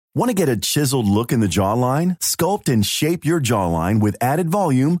Want to get a chiseled look in the jawline? Sculpt and shape your jawline with added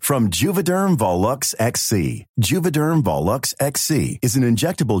volume from Juvederm Volux XC. Juvederm Volux XC is an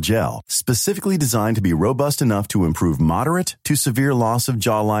injectable gel specifically designed to be robust enough to improve moderate to severe loss of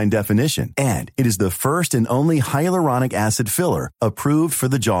jawline definition. And it is the first and only hyaluronic acid filler approved for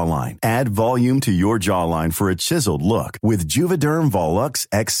the jawline. Add volume to your jawline for a chiseled look with Juvederm Volux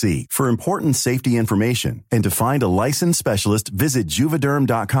XC. For important safety information and to find a licensed specialist, visit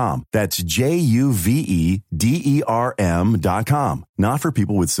Juvederm.com. That's Juvederm.com. Not for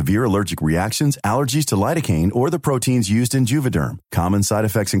people with severe allergic reactions, allergies to lidocaine, or the proteins used in Juvederm. Common side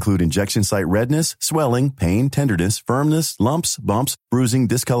effects include injection site redness, swelling, pain, tenderness, firmness, lumps, bumps, bruising,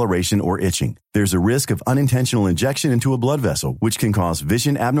 discoloration, or itching. There's a risk of unintentional injection into a blood vessel, which can cause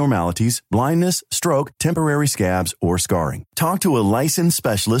vision abnormalities, blindness, stroke, temporary scabs, or scarring. Talk to a licensed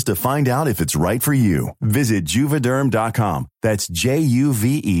specialist to find out if it's right for you. Visit Juvederm.com. That's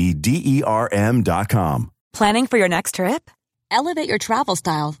Juvederm.com. Planning for your next trip? Elevate your travel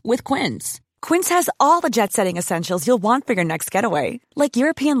style with Quince. Quince has all the jet-setting essentials you'll want for your next getaway, like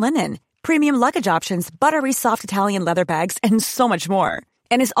European linen, premium luggage options, buttery soft Italian leather bags, and so much more.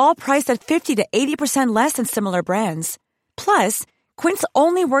 And is all priced at 50 to 80% less than similar brands. Plus, Quince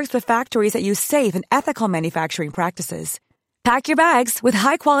only works with factories that use safe and ethical manufacturing practices. Pack your bags with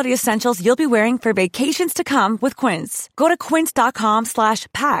high-quality essentials you'll be wearing for vacations to come with Quince. Go to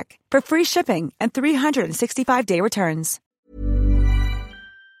quince.com/pack for free shipping and 365-day returns.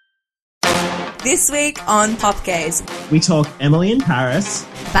 This week on Pop Gaze, we talk Emily in Paris,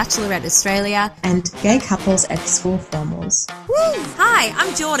 Bachelorette Australia, and gay couples at school formals. Woo! Hi,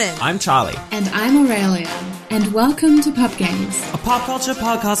 I'm Jordan. I'm Charlie. And I'm Aurelia. And welcome to Pop Gaze, a pop culture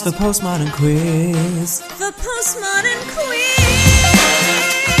podcast for postmodern quiz. For postmodern quiz!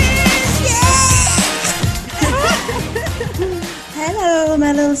 Yeah! Hello,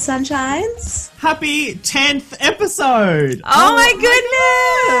 my little sunshines. Happy 10th episode! Oh my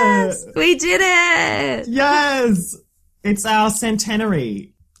goodness! We did it! Yes! It's our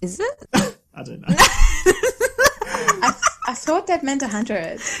centenary. Is it? I don't know. I thought that meant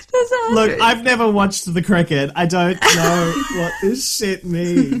 100. Look, I've never watched the cricket. I don't know what this shit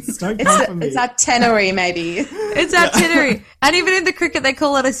means. Don't come for me. It's our tenery, maybe. It's our tenery. And even in the cricket, they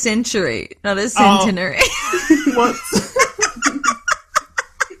call it a century, not a centenary. What?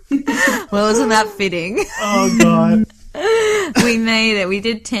 Well, isn't that fitting? Oh, God. We made it. We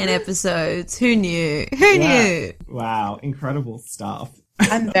did 10 episodes. Who knew? Who knew? Wow. Incredible stuff.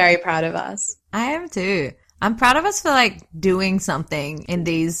 I'm very proud of us. I am too. I'm proud of us for, like, doing something in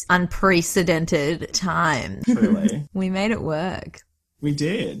these unprecedented times. Truly. We made it work. We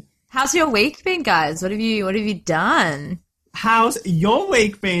did. How's your week been, guys? What have you done? How's your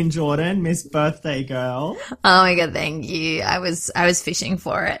week been, Jordan, Miss Birthday Girl? Oh my God, thank you. I was fishing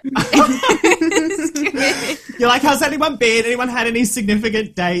for it. You're like, how's anyone been? Anyone had any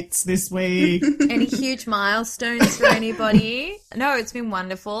significant dates this week? Any huge milestones for anybody? No, it's been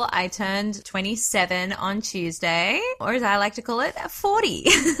wonderful. I turned 27 on Tuesday, or as I like to call it, 40.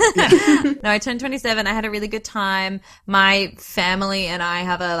 No, I turned 27. I had a really good time. My family and I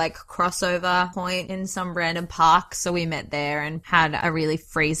have a crossover point in some random park, so we met there and had a really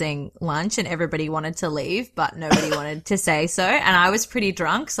freezing lunch, and everybody wanted to leave, but nobody wanted to say so. And I was pretty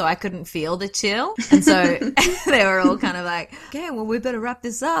drunk, so I couldn't feel the chill. And so they were all kind of like, okay, well, we better wrap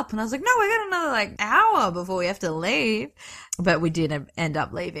this up. And I was like, no, we got another hour before we have to leave. But we did end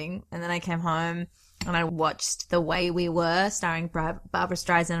up leaving. And then I came home and I watched The Way We Were, starring Barbara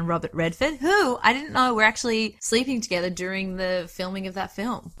Streisand and Robert Redford, who I didn't know were actually sleeping together during the filming of that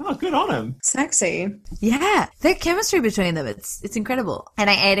film. Oh, good on him. Sexy. Yeah, the chemistry between them, it's incredible. And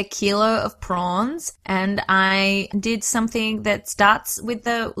I ate a kilo of prawns, and I did something that starts with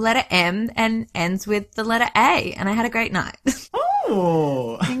the letter M and ends with the letter A, and I had a great night.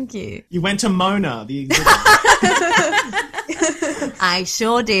 Oh. Thank you. You went to Mona, the exhibit. I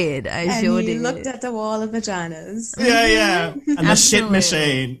sure did. And you looked at the wall of vaginas. Yeah. And the shit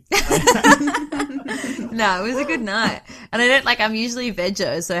machine. No, it was a good night. And I'm usually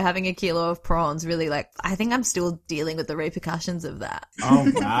vego, so having a kilo of prawns really, I think I'm still dealing with the repercussions of that. Oh,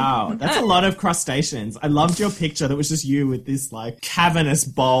 wow. That's a lot of crustaceans. I loved your picture that was just you with this, cavernous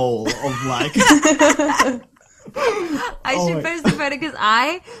bowl of, I should post a photo because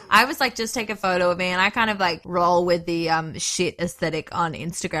I was like, just take a photo of me, and I kind of like roll with the shit aesthetic on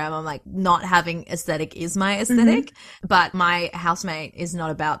Instagram. I'm like, not having aesthetic is my aesthetic, but my housemate is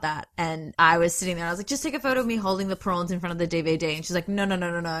not about that. And I was sitting there, and I was like, just take a photo of me holding the prawns in front of the DVD, and she's like, no,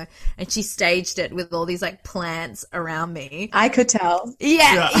 and she staged it with all these like plants around me. I could tell.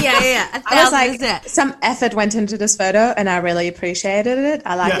 Yeah. I was like, some effort went into this photo, and I really appreciated it.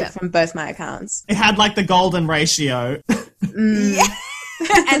 I liked it from both my accounts. It had like the golden ratio. Yeah.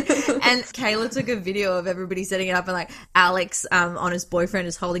 and Kayla took a video of everybody setting it up, and like Alex, Honest boyfriend,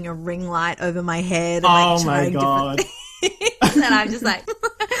 is holding a ring light over my head. And, like, oh my God. And I'm just like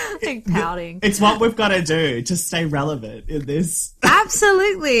pouting. It's what we've got to do to stay relevant in this.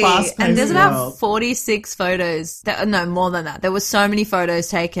 Absolutely. And there's world. about 46 photos. No, more than that. There were so many photos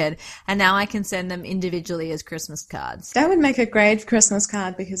taken, and now I can send them individually as Christmas cards. That would make a great Christmas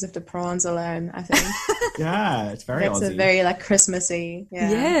card because of the prawns alone, I think. Yeah, it's very It's a very like Christmassy.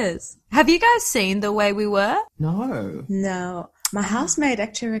 Yeah. Yes. Have you guys seen The Way We Were? No. No. My housemate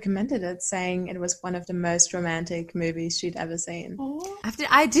actually recommended it, saying it was one of the most romantic movies she'd ever seen.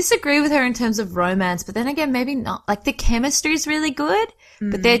 I disagree with her in terms of romance, but then again, maybe not. Like, the chemistry is really good,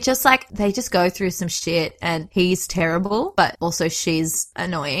 but they're just like, they just go through some shit, and he's terrible, but also she's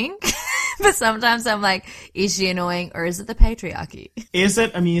annoying. But sometimes I'm like, is she annoying, or is it the patriarchy? Is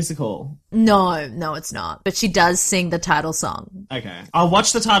it a musical? No, it's not. But she does sing the title song. Okay. I'll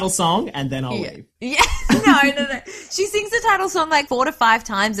watch the title song and then I'll leave. Yeah, no. She sings the title song like 4 to 5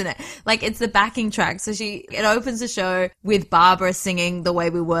 times in it. Like, it's the backing track. So it opens the show with Barbara singing The Way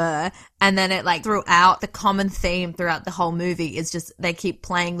We Were, and then it like throughout, the common theme throughout the whole movie is just they keep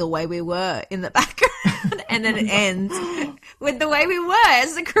playing The Way We Were in the background, and then it ends with The Way We Were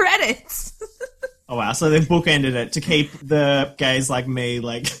as the credits. Oh wow, so they've bookended it to keep the gays like me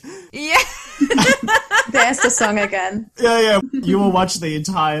like... Yeah. There's the song again. Yeah, you will watch the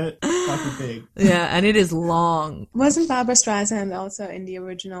entire fucking thing. Yeah, and it is long. Wasn't Barbara Streisand also in the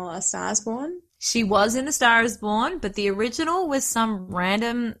original A Star Is Born? She was in A Star Is Born, but the original was some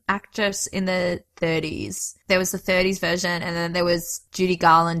random actress in the 30s. There was the 30s version, and then there was Judy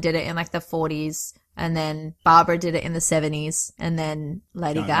Garland did it in like the 40s. And then Barbara did it in the 70s, and then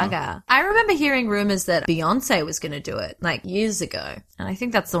Lady Gaga. I remember hearing rumors that Beyonce was going to do it, like, years ago. And I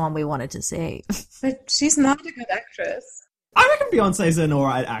think that's the one we wanted to see. But she's not a good actress. I reckon Beyonce's an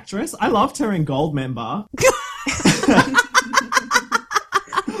alright actress. I loved her in Goldmember.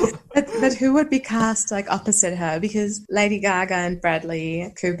 But who would be cast like opposite her? Because Lady Gaga and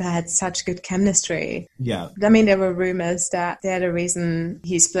Bradley Cooper had such good chemistry. Yeah. I mean, there were rumors that they're the reason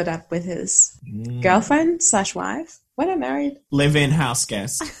he split up with his girlfriend / wife. When I married. Live-in house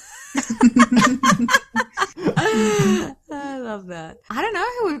guest. I love that. I don't know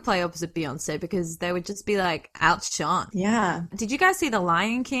who would play opposite Beyonce, because they would just be like outshone. Yeah. Did you guys see The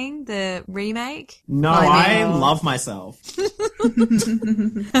Lion King, the remake? No, I love myself.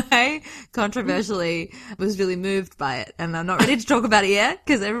 I controversially was really moved by it, and I'm not ready to talk about it yet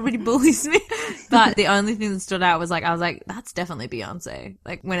because everybody bullies me. But the only thing that stood out was I was like, that's definitely Beyonce.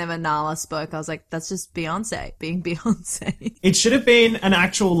 Like, whenever Nala spoke, I was like, that's just Beyonce being Beyonce. It should have been an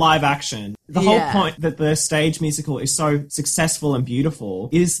actual live action. The whole point that the stage musical is so successful and beautiful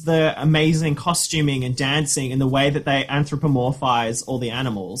is the amazing costuming and dancing and the way that they anthropomorphize all the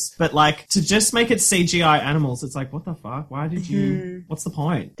animals. But like, to just make it CGI animals, it's like, what the fuck? Why did you... What's the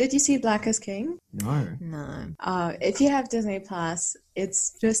point? Did you see Black is King? No. If you have Disney Plus,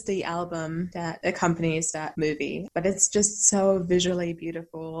 it's just the album that accompanies that movie. But it's just so visually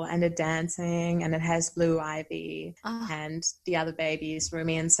beautiful, and the dancing, and it has Blue Ivy and the other babies,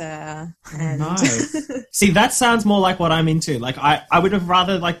 Rumi and Sir. And Nice. See, that sounds more like what I'm into. Like, I would have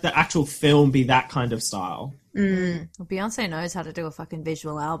rather like the actual film be that kind of style. Well, Beyonce knows how to do a fucking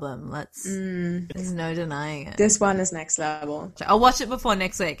visual album. There's no denying it. This one is next level. I'll watch it before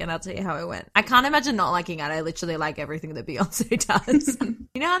next week and I'll tell you how it went. I can't imagine not liking it. I literally like everything that Beyonce does.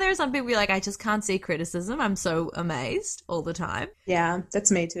 You know how there are some people who are like, I just can't see criticism. I'm so amazed all the time. Yeah, that's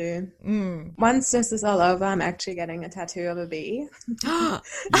me too. Once this is all over, I'm actually getting a tattoo of a bee. Yeah.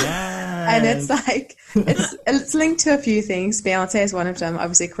 And it's like, it's linked to a few things. Beyonce is one of them,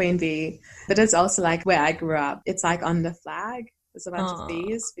 obviously Queen Bee. But it's also like where I grew up. It's like on the flag. There's a bunch of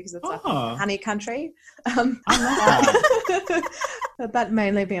bees because it's like honey country. I love that. But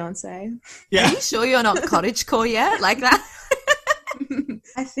mainly Beyonce. Yeah. Are you sure you're not cottagecore yet? Like that?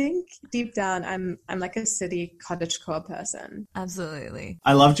 I think deep down I'm like a city cottagecore person. Absolutely.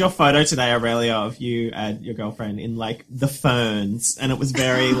 I loved your photo today, Aurelia, of you and your girlfriend in like the ferns, and it was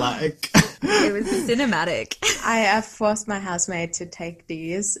very like... It was cinematic. I forced my housemate to take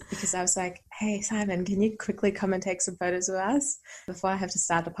these because I was like, hey, Simon, can you quickly come and take some photos with us before I have to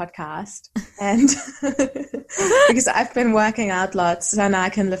start the podcast? And because I've been working out lots, so now I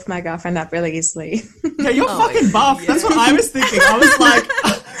can lift my girlfriend up really easily. Yeah, you're fucking buff. That's what I was thinking. I was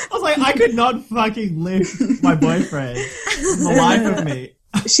like, I could not fucking lift my boyfriend in the life of me.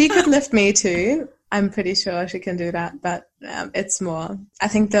 She could lift me too. I'm pretty sure she can do that, but it's more. I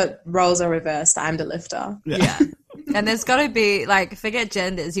think the roles are reversed. I'm the lifter. Yeah. And there's got to be, like, forget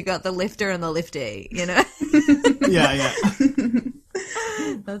genders. You got the lifter and the liftee, you know? Yeah.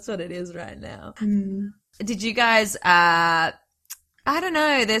 That's what it is right now. Did you guys, I don't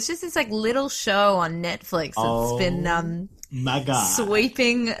know, there's just this, like, little show on Netflix that's been my God.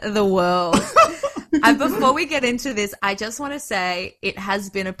 sweeping the world. And before we get into this, I just want to say it has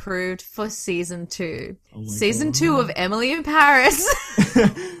been approved for season 2. Season 2 of Emily in Paris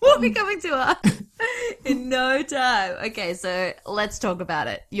will be coming to us in no time. Okay, so let's talk about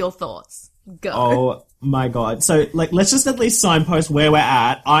it. Your thoughts. Go. Oh my God. So, like, let's just at least signpost where we're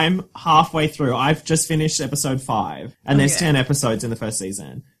at. I'm halfway through. I've just finished episode 5, and there's 10 episodes in the first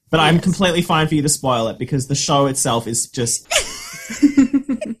season. But I'm completely fine for you to spoil it because the show itself is just...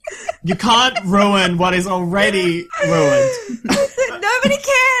 You can't ruin what is already ruined. Nobody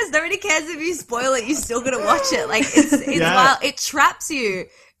cares. Nobody cares if you spoil it. You're still going to watch it. Like, it's wild. It traps you.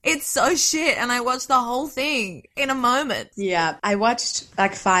 It's so shit. And I watched the whole thing in a moment. Yeah. I watched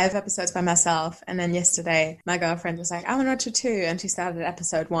like 5 episodes by myself. And then yesterday, my girlfriend was like, I want to watch it too. And she started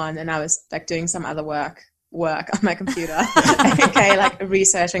episode 1 and I was like doing some other work on my computer. Okay, like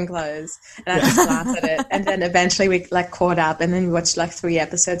researching clothes. And I just glanced at it. And then eventually we like caught up and then we watched like 3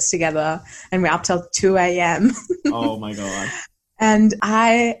 episodes together and we're up till 2 a.m. Oh my God. And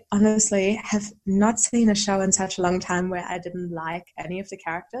I honestly have not seen a show in such a long time where I didn't like any of the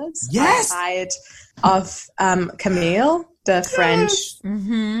characters. Yes! Outside of Camille, the French.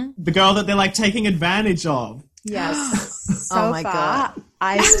 The girl that they're like taking advantage of. Yes. So Oh my far, God.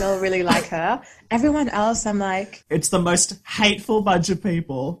 I still really like her. Everyone else, I'm like... It's the most hateful bunch of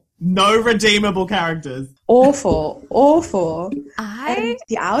people. No redeemable characters. Awful. And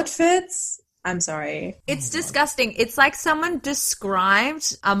the outfits... I'm sorry. It's disgusting. It's like someone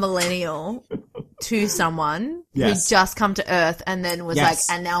described a millennial to someone who's just come to Earth and then was like,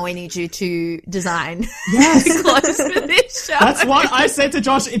 and now we need you to design clothes for this show. That's what I said to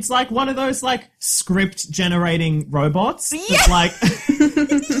Josh. It's like one of those like script generating robots. That's like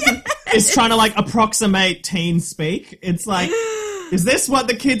it's trying to like approximate teen speak. It's like, is this what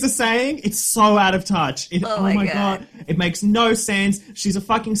the kids are saying? It's so out of touch. Oh my God. It makes no sense. She's a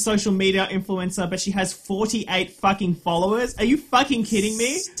fucking social media influencer, but she has 48 fucking followers. Are you fucking kidding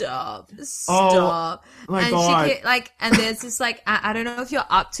me? Stop. Oh my God. And there's this like, I don't know if you're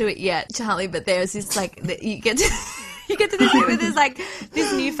up to it yet, Charlie, but there's this like, you get to this bit where there's like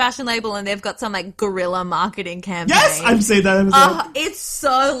this new fashion label and they've got some like guerrilla marketing campaign. Yes, I've seen that episode. It's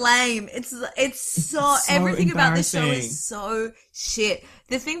so lame. It's so everything about this show is so shit.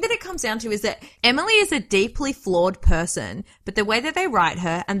 The thing that it comes down to is that Emily is a deeply flawed person, but the way that they write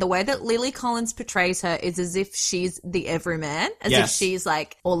her and the way that Lily Collins portrays her is as if she's the everyman, as if she's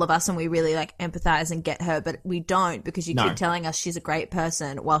like all of us and we really like empathize and get her, but we don't because you keep telling us she's a great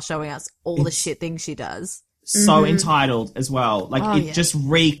person while showing us all the shit things she does. So entitled as well. Like it just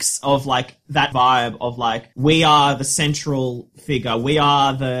reeks of like that vibe of like, we are the central figure. We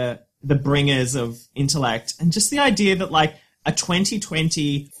are the bringers of intellect. And just the idea that like a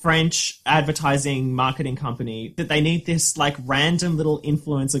 2020 French advertising marketing company, that they need this like random little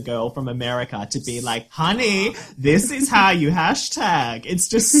influencer girl from America to be like, honey, this is how you hashtag. It's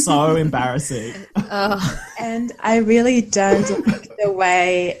just so embarrassing. And I really don't like the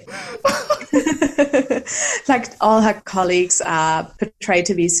way like all her colleagues are portrayed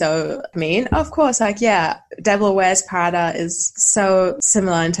to be so mean. Of course, like, Devil Wears Prada is so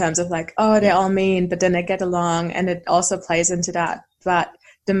similar in terms of like, oh, they're all mean, but then they get along, and it also plays into that. But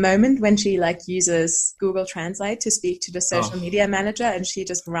the moment when she like uses Google Translate to speak to the social media manager and she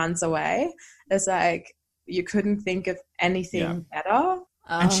just runs away, it's like, you couldn't think of anything better.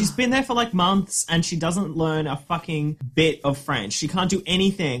 And she's been there for like months and she doesn't learn a fucking bit of French. She can't do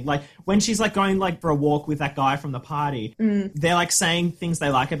anything. Like when she's like going like for a walk with that guy from the party, they're like saying things they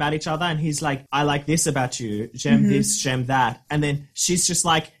like about each other. And he's like, I like this about you. J'aime this, j'aime that. And then she's just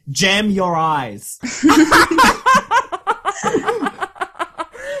like, j'aime your eyes.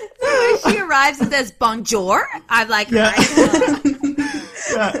 She arrives and says bonjour. I'm like,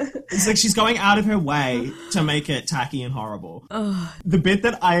 It's like she's going out of her way to make it tacky and horrible. The bit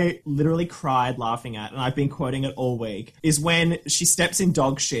that I literally cried laughing at, and I've been quoting it all week, is when she steps in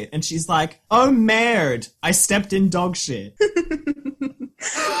dog shit and she's like, oh merde, I stepped in dog shit.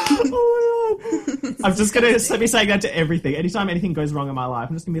 Oh my God. I'm just going to be saying that to everything. Anytime anything goes wrong in my life,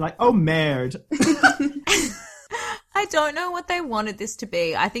 I'm just going to be like, oh, merde. I don't know what they wanted this to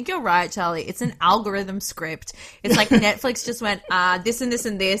be. I think you're right, Charlie. It's an algorithm script. It's like Netflix just went, this and this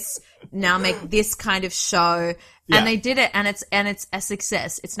and this, now make this kind of show. Yeah. And they did it, and it's a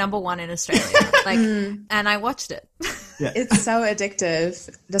success. It's #1 in Australia. And I watched it. Yeah. It's so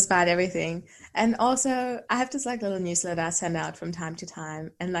addictive, despite everything. And also, I have this little newsletter I send out from time to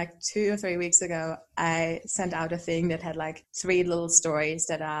time. And 2 or 3 weeks ago, I sent out a thing that had 3 little stories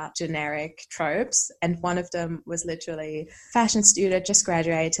that are generic tropes. And one of them was literally fashion student, just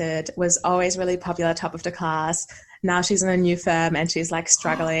graduated, was always really popular, top of the class. Now she's in a new firm and she's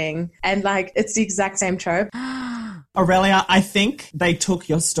struggling. And it's the exact same trope. Aurelia, I think they took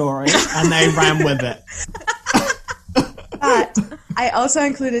your story and they ran with it. But I also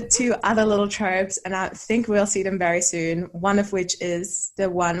included 2 other little tropes, and I think we'll see them very soon. One of which is the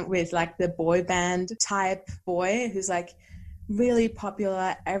one with the boy band type boy who's really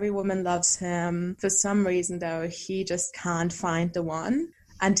popular. Every woman loves him. For some reason, though, he just can't find the one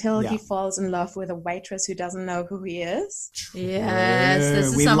until he falls in love with a waitress who doesn't know who he is. Yes,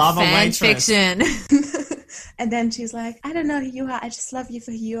 this is some fan fiction. And then she's like, I don't know who you are. I just love you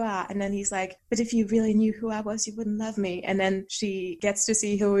for who you are. And then he's like, but if you really knew who I was, you wouldn't love me. And then she gets to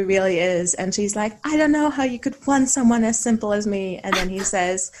see who he really is. And she's like, I don't know how you could want someone as simple as me. And then he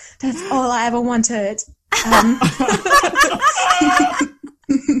says, that's all I ever wanted.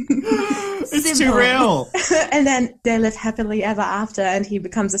 It's too real. And then they live happily ever after, and he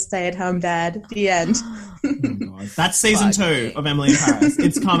becomes a stay-at-home dad. The end. Oh, that's season 2 of Emily in Paris.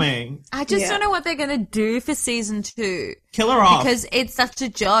 It's coming. I just don't know what they're going to do for season 2. Kill her off. Because it's such a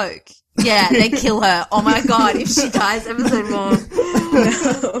joke. Yeah, they kill her. Oh my God, if she dies episode 1.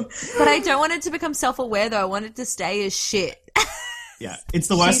 No. But I don't want it to become self-aware, though. I want it to stay as shit. Yeah, it's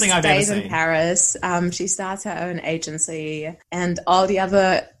the worst thing I've ever seen. She stays in Paris. She starts her own agency, and all the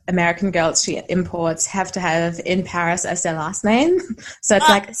other American girls she imports have to have in Paris as their last name. So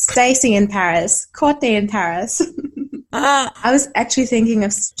it's Stacy in Paris, Courtney in Paris. I was actually thinking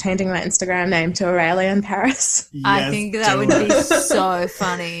of changing my Instagram name to Aurelia in Paris. Yes, I think that would be so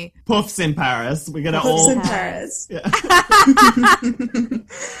funny. Puffs in Paris. We're going to all... Puffs in Paris. Yeah.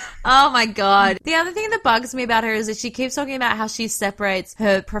 Oh my God. The other thing that bugs me about her is that she keeps talking about how she separates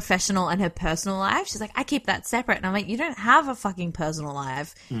her professional and her personal life. She's like, I keep that separate. And I'm like, you don't have a fucking personal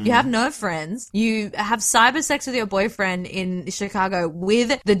life. You have no friends. You have cyber sex with your boyfriend in Chicago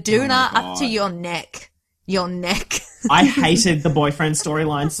with the doona up to your neck. Your neck. I hated the boyfriend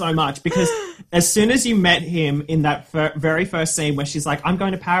storyline so much because as soon as you met him in that very first scene where she's like, I'm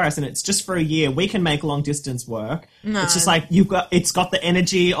going to Paris and it's just for a year, we can make long distance work. No. It's just it's got the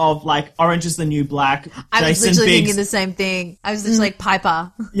energy of Orange is the New Black. I was literally thinking the same thing. I was literally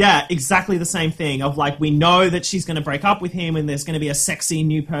Piper. Yeah, exactly the same thing of we know that she's going to break up with him and there's going to be a sexy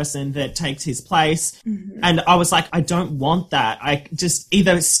new person that takes his place. Mm-hmm. And I was like, I don't want that. I just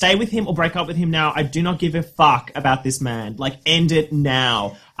either stay with him or break up with him now. I do not give a fuck about this man. End it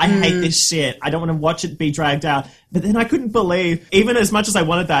now. I hate this shit. I don't want to watch it be dragged out. But then I couldn't believe, even as much as I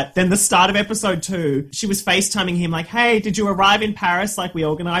wanted that, then the start of episode 2, she was FaceTiming him hey, did you arrive in Paris like we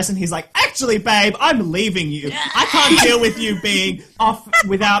organized? And he's like, actually, babe, I'm leaving you. I can't deal with you being off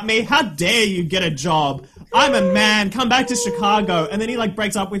without me. How dare you get a job? I'm a man. Come back to Chicago. And then he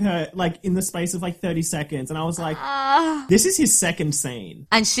breaks up with her in the space of 30 seconds. And I was like, this is his second scene.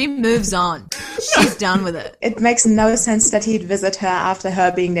 And she moves on. She's done with it. It makes no sense that he'd visit her after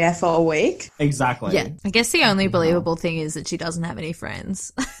her being there for a week. Exactly. Yeah. I guess the only believable thing is that she doesn't have any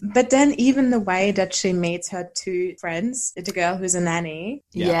friends. But then even the way that she meets her 2 friends, the girl who's a nanny.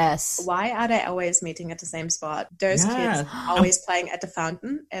 Yeah. Yes. Why are they always meeting at the same spot? Those kids always playing at the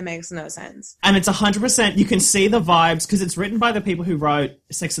fountain. It makes no sense. And it's 100%. You can see the vibes because it's written by the people who wrote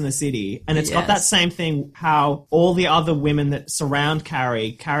Sex and the City. And it's got that same thing how all the other women that surround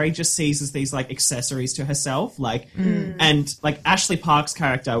Carrie just sees as these accessories to herself. And Ashley Park's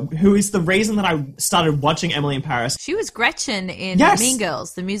character, who is the reason that I started watching Emily in Paris. She was Gretchen in Mean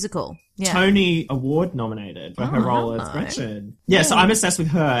Girls, the musical. Yeah. Tony Award nominated for her role as Gretchen. Yeah, so I'm obsessed with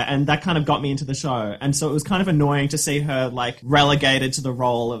her, and that kind of got me into the show. And so it was kind of annoying to see her relegated to the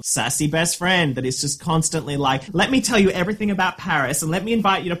role of sassy best friend that is just constantly let me tell you everything about Paris and let me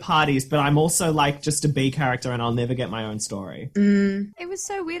invite you to parties, but I'm also just a B character and I'll never get my own story. It was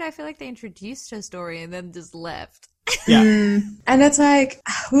so weird. I feel like they introduced her story and then just left. Yeah. And it's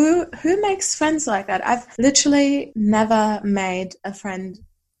who makes friends like that? I've literally never made a friend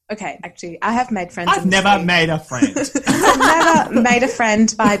Okay, actually, I have made friends. I've never made a friend. I've never made a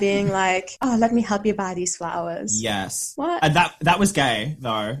friend by being like, oh, let me help you buy these flowers. Yes. What? And that was gay,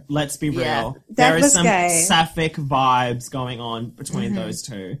 though. Let's be real. That There is was some gay. sapphic vibes going on between those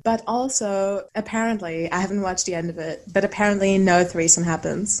two. But also, apparently, I haven't watched the end of it, but apparently no threesome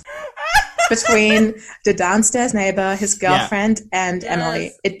happens between the downstairs neighbor, his girlfriend, and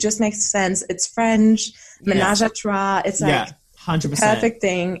Emily. It just makes sense. It's French, menage a trois. It's like 100%. perfect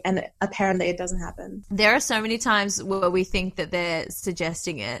thing, and apparently it doesn't happen. There are so many times where we think that they're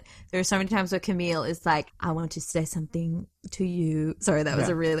suggesting it. There are so many times where Camille is like, I want to say something to you. Sorry, that was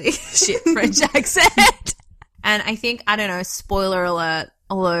a really shit French accent. And I think, I don't know, spoiler alert,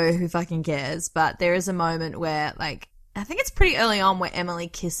 although who fucking cares, but there is a moment where, like, I think it's pretty early on where Emily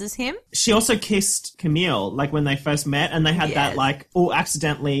kisses him. She also kissed Camille, like, when they first met, and they had that, like, all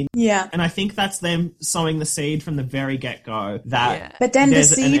accidentally. Yeah. And I think that's them sowing the seed from the very get-go that But then the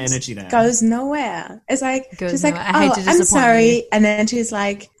there's an seed energy there. goes nowhere. It's like, Goes she's like, nowhere. I hate oh, to I'm disappoint sorry. you. And then she's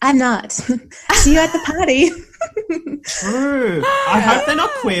like, I'm not. See you at the party. True. I hope they're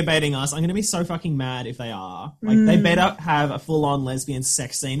not queer baiting us. I'm going to be so fucking mad if they are. Like, they better have a full-on lesbian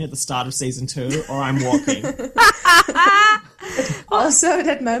sex scene at the start of season 2, or I'm walking. Also,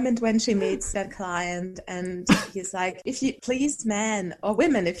 that moment when she meets that client and he's like, if you please, men or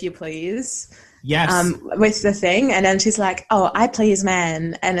women, if you please. Yes. With the thing, and then she's like, oh, I please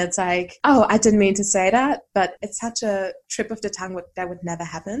men, and it's like, oh, I didn't mean to say that, but it's such a trip of the tongue that would never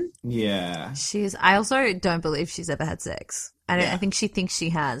happen. Yeah. I also don't believe she's ever had sex. I think she thinks she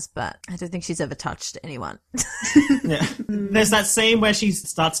has, but I don't think she's ever touched anyone. Yeah. There's that scene where she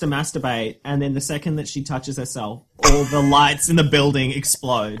starts to masturbate, and then the second that she touches herself, all the lights in the building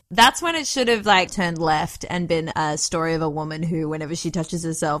explode. That's when it should have, like, turned left and been a story of a woman who, whenever she touches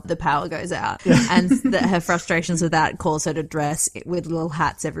herself, the power goes out. Yeah. And that her frustrations with that cause her to dress with little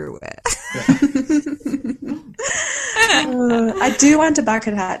hats everywhere. I do want a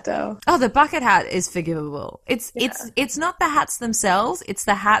bucket hat, though. Oh, the bucket hat is forgivable. It's not the hats themselves, it's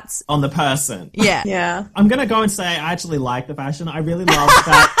the hats On the person. Yeah. Yeah. I'm going to go and say I actually like the fashion. I really love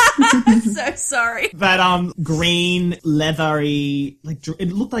that. I'm so sorry. That green, leathery, like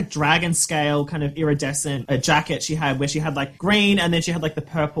it looked like dragon scale kind of iridescent jacket she had, where she had like green and then she had like the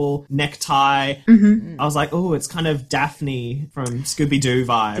purple necktie. Mm-hmm. I was like, oh, it's kind of Daphne from Scooby-Doo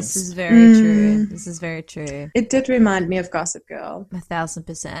vibes. This is very true. This is very true. It did remind me of Gossip Girl.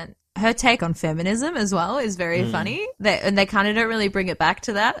 1,000%. Her take on feminism as well is very funny. They kind of don't really bring it back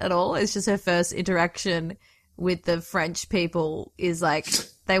to that at all. It's just her first interaction with the French people is like,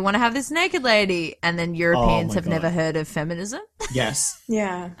 they want to have this naked lady, and then Europeans have never heard of feminism. Yes.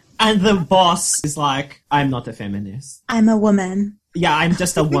 Yeah. And the boss is like, I'm not a feminist. I'm a woman. Yeah, I'm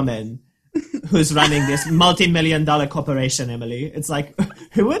just a woman who's running this multi-million-dollar corporation, Emily. It's like,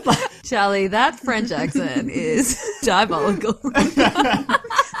 who would like... Charlie, that French accent is diabolical.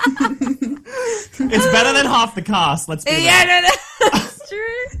 It's better than half the cast, let's be Yeah, real. no, that's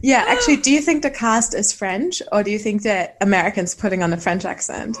true. Yeah, actually, do you think the cast is French, or do you think that Americans putting on a French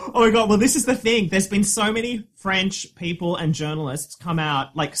accent? Oh my god, well this is the thing. There's been so many French people and journalists come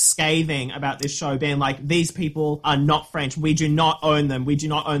out like scathing about this show, being like, these people are not French. We do not own them. We do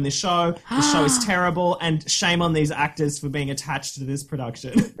not own this show. The show is terrible, and shame on these actors for being attached to this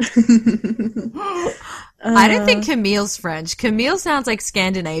production. I don't think Camille's French. Camille sounds like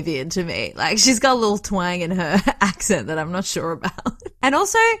Scandinavian to me. Like, she's got a little twang in her accent that I'm not sure about. And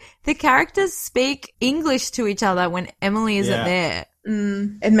also, the characters speak English to each other when Emily isn't there.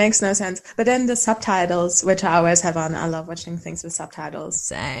 It makes no sense. But then the subtitles, which I always have on, I love watching things with subtitles.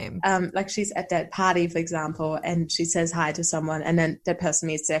 Same. Like she's at that party, for example, and she says hi to someone, and then that person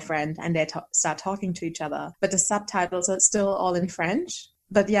meets their friend, and they start talking to each other. But the subtitles are still all in French.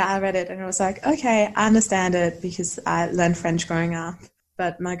 But yeah, I read it, and I was like, okay, I understand it because I learned French growing up.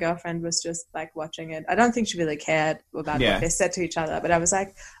 But my girlfriend was just like watching it. I don't think she really cared about what they said to each other. But I was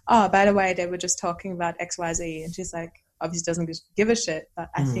like, oh, by the way, they were just talking about XYZ. And she's like, obviously doesn't give a shit, but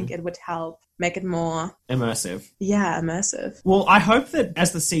I think it would help make it more Immersive. Yeah, immersive. Well, I hope that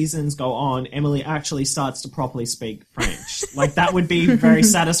as the seasons go on, Emily actually starts to properly speak French. Like, that would be very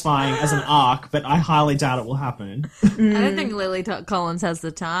satisfying as an arc, but I highly doubt it will happen. I don't think Lily Collins has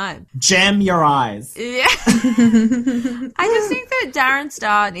the time. Gem your eyes. Yeah. I just think that Darren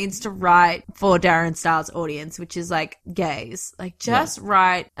Star needs to write for Darren Star's audience, which is like gays. Like, just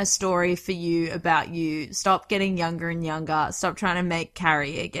write a story for you about you. Stop getting younger and younger. Stop trying to make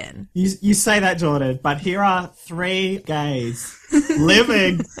Carrie again. You say say that, Jordan, but here are 3 gays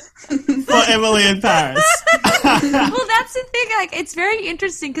living for Emily in Paris. Well, that's the thing. Like, it's very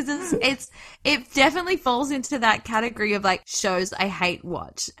interesting because it definitely falls into that category of like shows I hate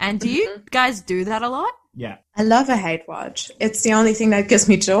watch. And do you guys do that a lot? Yeah. I love a hate watch. It's the only thing that gives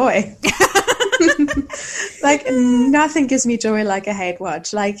me joy. Like, nothing gives me joy like a hate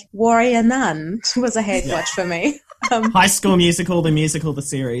watch. Like, Warrior Nun was a hate watch for me. High School Musical, the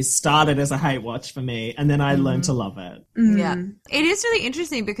series, started as a hate watch for me, and then I learned to love it. Yeah. It is really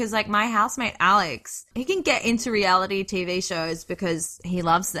interesting because, like, my housemate Alex, he can get into reality TV shows because he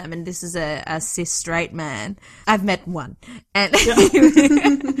loves them, and this is a cis straight man. I've met one. And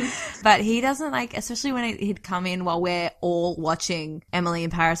but he doesn't, like, especially when he'd come in while we're all watching Emily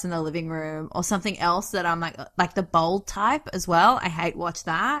in Paris in the living room or something else that I'm like the Bold type as well. I hate watch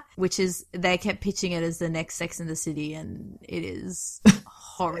that, which is, they kept pitching it as the next Sex and the City, and it is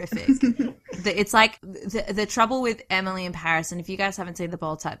horrific. It's like the trouble with Emily in Paris, and if you guys haven't seen the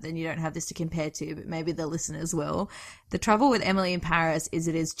Bold type, then you don't have this to compare to, but maybe the listeners will. The trouble with Emily in Paris is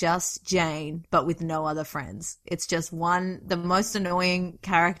it is just Jane, but with no other friends. It's just the most annoying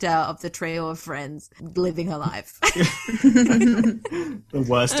character of the trio of friends living her life. The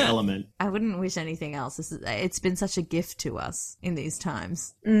worst element. I wouldn't wish anything else. It's been such a gift to us in these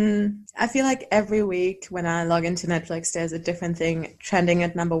times. I feel like every week when I log into Netflix, there's a different thing trending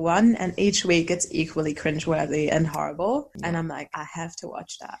at number 1, and each week it's equally cringeworthy and horrible. And I'm like, I have to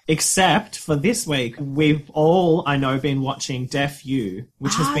watch that. Except for this week, we've all, I know, been watching Deaf You,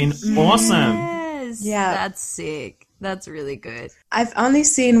 which has been awesome. Yes. Yeah. That's sick. That's really good. I've only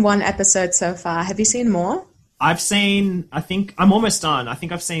seen 1 episode so far. Have you seen more? I'm almost done. I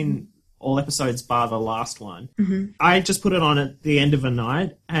think I've seen all episodes bar the last one. I just put it on at the end of a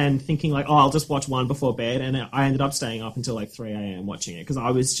night and thinking like, I'll just watch one before bed, and I ended up staying up until like 3 a.m. watching it because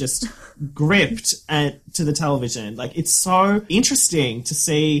I was just gripped to the television. Like, it's so interesting to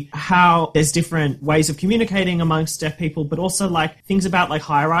see how there's different ways of communicating amongst deaf people, but also like things about like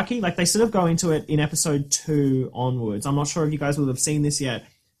hierarchy. Like, they sort of go into it in episode 2 onwards. I'm not sure if you guys will have seen this yet,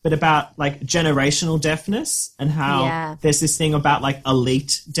 but about like generational deafness and how there's this thing about like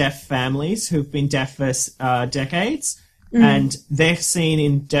elite deaf families who've been deaf for decades. And they're seen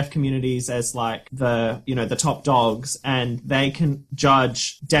in deaf communities as like the top dogs, and they can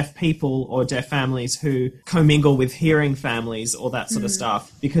judge deaf people or deaf families who commingle with hearing families or that sort of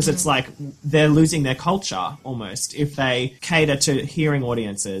stuff, because it's like they're losing their culture almost if they cater to hearing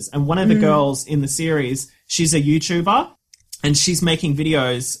audiences. And one of the girls in the series, she's a YouTuber. And she's making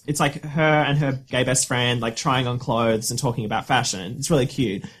videos. It's like her and her gay best friend, like trying on clothes and talking about fashion. It's really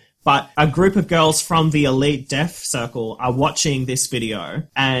cute. But a group of girls from the elite deaf circle are watching this video,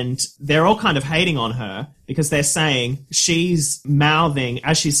 and they're all kind of hating on her because they're saying she's mouthing,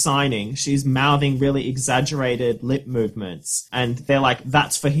 as she's signing, she's mouthing really exaggerated lip movements. And they're like,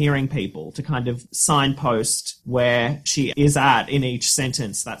 that's for hearing people, to kind of signpost where she is at in each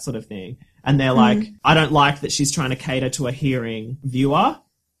sentence, that sort of thing. And they're like, I don't like that she's trying to cater to a hearing viewer.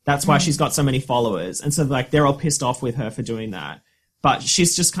 That's why she's got so many followers. And so like they're all pissed off with her for doing that. But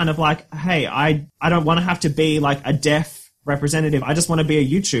she's just kind of like, hey, I don't want to have to be like a deaf representative. I just want to be a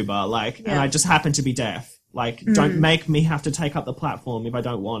YouTuber. Like, and I just happen to be deaf. Like, don't make me have to take up the platform if I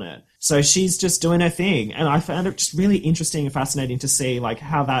don't want it. So she's just doing her thing. And I found it just really interesting and fascinating to see, like,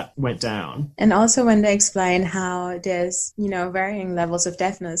 how that went down. And also when they explain how there's, varying levels of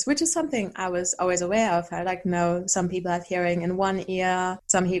deafness, which is something I was always aware of. I know some people have hearing in one ear,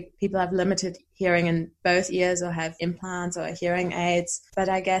 some people have limited hearing in both ears or have implants or hearing aids. But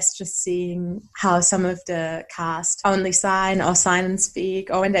I guess just seeing how some of the cast only sign or sign and speak,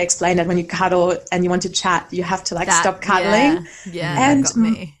 or when they explain that when you cuddle and you want to chat, you have to stop cuddling. Yeah, and that got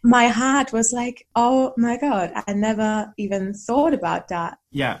me. My heart was like, oh my God, I never even thought about that.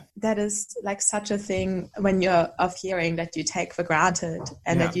 Yeah. That is like such a thing when you're of hearing that you take for granted,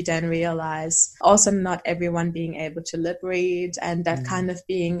 and that you then realize also not everyone being able to lip read, and that kind of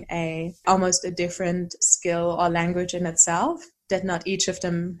being almost a different skill or language in itself that not each of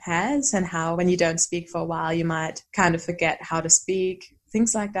them has, and how when you don't speak for a while you might kind of forget how to speak.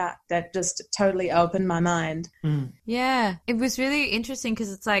 Things like that just totally opened my mind. Yeah, it was really interesting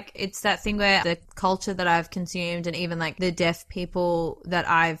because it's that thing where the culture that I've consumed, and even like the deaf people that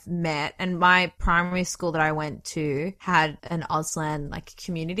I've met, and my primary school that I went to had an Auslan like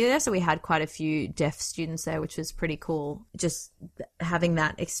community there, so we had quite a few deaf students there, which was pretty cool. Just having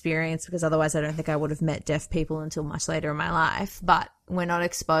that experience, because otherwise I don't think I would have met deaf people until much later in my life. But we're not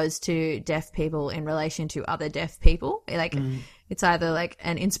exposed to deaf people in relation to other deaf people. Like, It's either like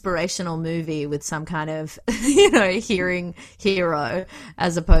an inspirational movie with some kind of, you know, hearing hero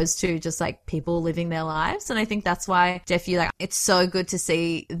as opposed to just like people living their lives. And I think that's why, Jeffy, like, it's so good to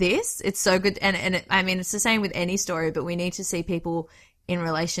see this. It's so good. And I mean, it's the same with any story, but we need to see people in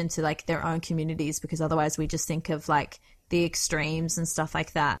relation to like their own communities, because otherwise we just think of like the extremes and stuff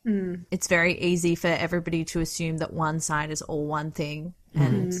like that. It's very easy for everybody to assume that one side is all one thing.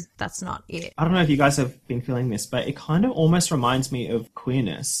 And that's not it. I don't know if you guys have been feeling this, but it kind of almost reminds me of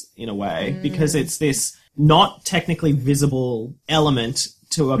queerness in a way, because it's this not technically visible element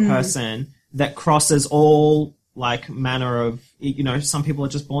to a person that crosses all like manner of, you know, some people are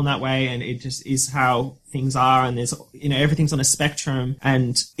just born that way and it just is how things are, and there's, you know, everything's on a spectrum,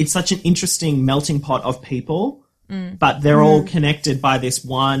 and it's such an interesting melting pot of people. But they're all connected by this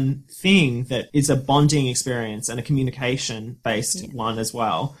one thing that is a bonding experience and a communication-based one as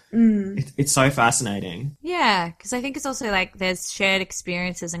well. It's so fascinating. Yeah, because I think it's also like there's shared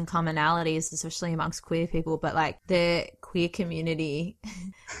experiences and commonalities, especially amongst queer people, but like the queer community.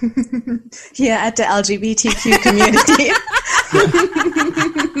 Yeah, at the LGBTQ community.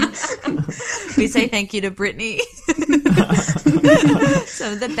 We say thank you to Brittany.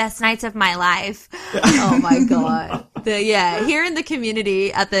 Some of the best nights of my life. Oh my God. Here in the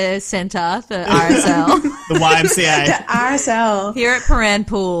community at the centre, the RSL. The YMCA. The RSL. Here at Paran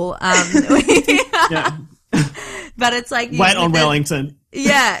Pool. But it's like... Wet on Wellington.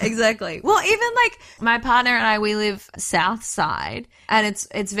 Yeah, exactly. Well, even like my partner and I, we live south side, and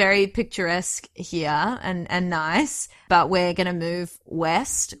it's very picturesque here and nice, but we're going to move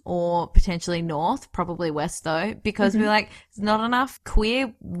west or potentially north, probably west though, because we're like, there's not enough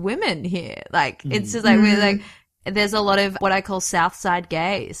queer women here. Like, it's just like, we're like, there's a lot of what I call South Side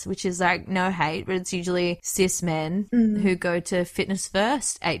gays, which is like no hate, but it's usually cis men who go to Fitness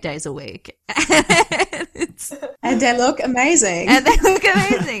First 8 days a week. And they look amazing. And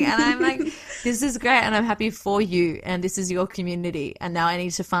I'm like, this is great, and I'm happy for you, and this is your community, and now I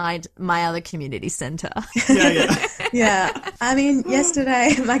need to find my other community centre. Yeah. I mean,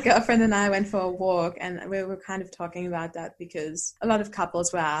 yesterday my girlfriend and I went for a walk, and we were kind of talking about that because a lot of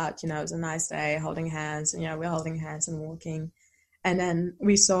couples were out, you know, it was a nice day, holding hands, and, you know, we're holding hands and walking. And then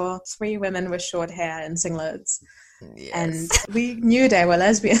we saw 3 women with short hair and singlets. Yes. And we knew they were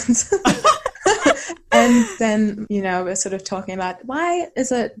lesbians. And then, you know, we're sort of talking about why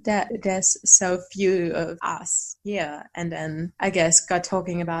is it that there's so few of us here? And then I guess got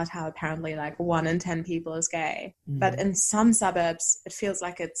talking about how apparently like 1 in 10 people is gay. But in some suburbs, it feels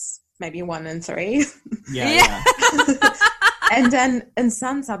like it's maybe 1 in 3. Yeah. And then in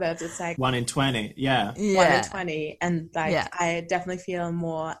some suburbs, it's like 1 in 20. Yeah. 1 in 20. And like, I definitely feel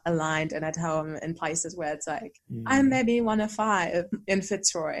more aligned and at home in places where it's like, I'm maybe 1 of 5 in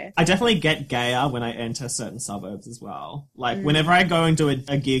Fitzroy. I definitely get gayer when I enter certain suburbs as well. Like, whenever I go and do a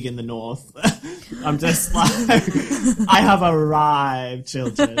gig in the north, I'm just like, I have arrived,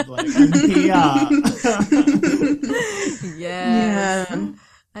 children. Like, I'm here. Yeah.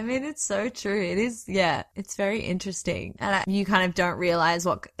 I mean, it's so true. It is, it's very interesting. And you kind of don't realize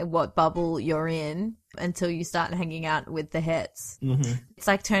what bubble you're in until you start hanging out with the hets. It's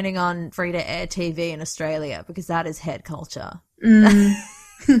like turning on free-to-air TV in Australia, because that is het culture. And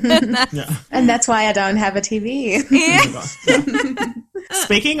that's why I don't have a TV.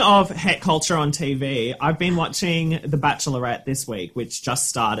 Speaking of het culture on TV, I've been watching The Bachelorette this week, which just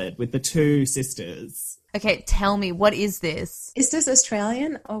started with the 2 sisters. Okay, tell me, what is this? Is this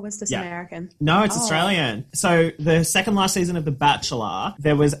Australian or was this American? No, it's Australian. So the second last season of The Bachelor,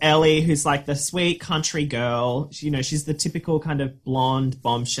 there was Ellie, who's like the sweet country girl. You know, she's the typical kind of blonde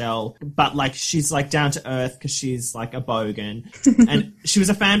bombshell, but like she's like down to earth because she's like a bogan. And she was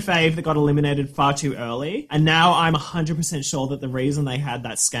a fan fave that got eliminated far too early. And now I'm 100% sure that the reason they had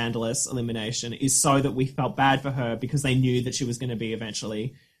that scandalous elimination is so that we felt bad for her, because they knew that she was going to be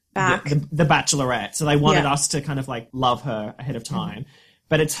eventually back. The Bachelorette. So they wanted us to kind of like love her ahead of time.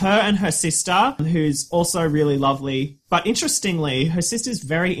 But it's her and her sister, who's also really lovely. But interestingly, her sister's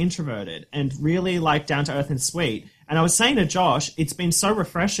very introverted and really like down to earth and sweet. And I was saying to Josh, it's been so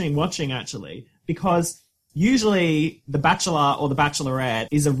refreshing watching actually, because usually The Bachelor or The Bachelorette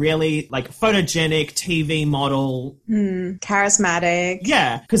is a really like photogenic TV model. Charismatic.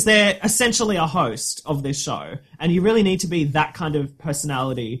 Yeah, because they're essentially a host of this show. And you really need to be that kind of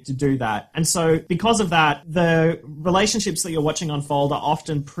personality to do that. And so because of that, the relationships that you're watching unfold are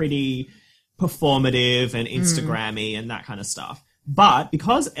often pretty performative and Instagrammy and that kind of stuff. But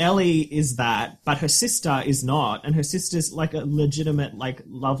because Ellie is that, but her sister is not, and her sister's like a legitimate, like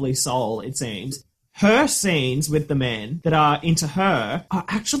lovely soul, it seems, her scenes with the men that are into her are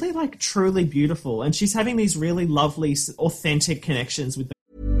actually like truly beautiful. And she's having these really lovely, authentic connections with them.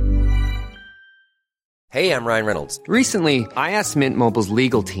 Hey, I'm Ryan Reynolds. Recently, I asked Mint Mobile's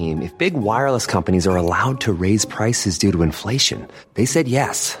legal team if big wireless companies are allowed to raise prices due to inflation. They said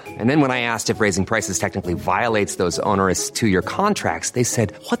yes. And then when I asked if raising prices technically violates those onerous two-year contracts, they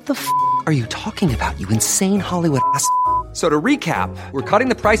said, "What the f*** are you talking about, you insane Hollywood ass?" So to recap, we're cutting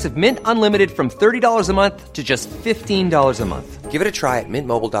the price of Mint Unlimited from $30 a month to just $15 a month. Give it a try at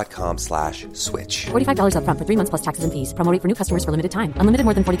mintmobile.com/switch. $45 up front for 3 months plus taxes and fees. Promo rate for new customers for limited time. Unlimited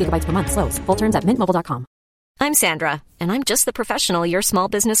more than 40 gigabytes per month. Slows full terms at mintmobile.com. I'm Sandra, and I'm just the professional your small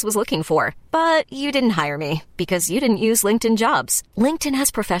business was looking for. But you didn't hire me because you didn't use LinkedIn Jobs. LinkedIn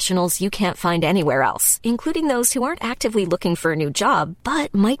has professionals you can't find anywhere else, including those who aren't actively looking for a new job,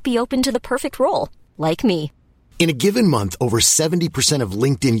 but might be open to the perfect role, like me. In a given month, over 70% of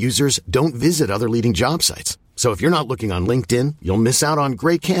LinkedIn users don't visit other leading job sites. So if you're not looking on LinkedIn, you'll miss out on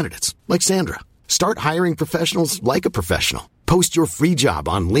great candidates like Sandra. Start hiring professionals like a professional. Post your free job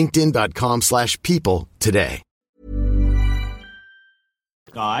on linkedin.com/people today.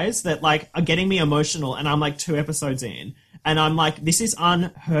 Guys that like are getting me emotional, and I'm like 2 episodes in, and I'm like, this is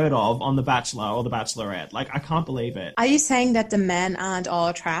unheard of on The Bachelor or The Bachelorette. Like, I can't believe it. Are you saying that the men aren't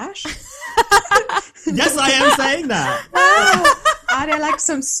all trash? Yes, I am saying that. Are there like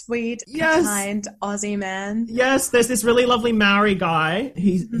some sweet, kind Aussie men? Yes, there's this really lovely Maori guy.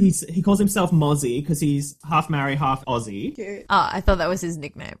 He calls himself Mozzie because he's half Maori, half Aussie. Cute. Oh, I thought that was his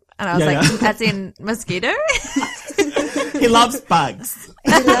nickname. And I was that's in mosquito? He loves bugs.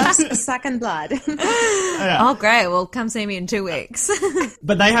 He loves sucking blood. Oh, great. Well, come see me in 2 weeks.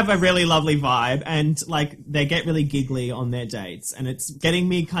 But they have a really lovely vibe, and like they get really giggly on their dates, and it's getting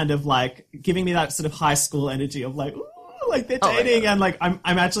me kind of like giving me that sort of high school energy of like, ooh, like they're dating, and like I'm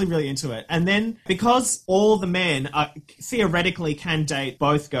actually really into it. And then because all the men theoretically can date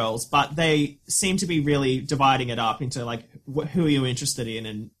both girls, but they seem to be really dividing it up into like who are you interested in,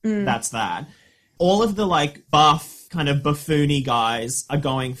 and that's that. All of the like buff kind of buffoony guys are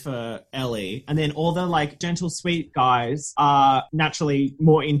going for Ellie, and then all the like gentle sweet guys are naturally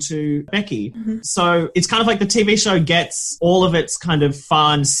more into Becky. So it's kind of like the TV show gets all of its kind of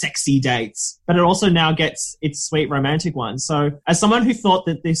fun sexy dates, but it also now gets its sweet romantic ones. So as someone who thought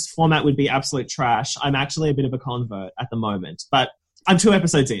that this format would be absolute trash, I'm actually a bit of a convert at the moment, but I'm 2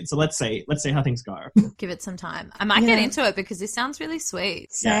 episodes in, so let's see how things go. Give it some time. I might get into it because this sounds really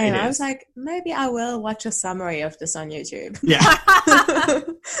sweet. Same. I was like, maybe I will watch a summary of this on YouTube. Yeah.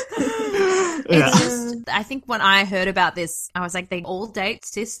 It's just, I think when I heard about this, I was like, they all date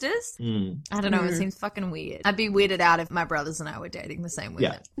sisters? I don't know, it seems fucking weird. I'd be weirded out if my brothers and I were dating the same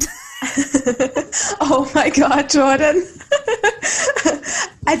women. Yeah. Oh my God, Jordan.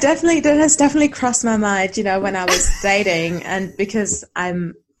 That has definitely crossed my mind, you know, when I was dating, and because I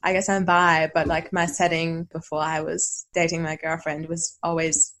guess I'm bi, but like my setting before I was dating my girlfriend was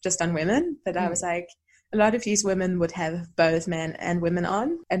always just on women. But I was like, a lot of these women would have both men and women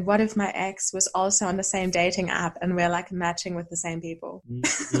on. And what if my ex was also on the same dating app and we're like matching with the same people?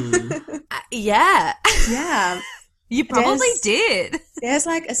 Yeah. Yeah. You probably did. There's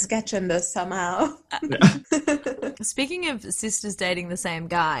like a sketch in this somehow. Speaking of sisters dating the same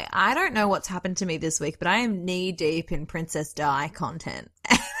guy, I don't know what's happened to me this week, but I am knee deep in Princess Di content.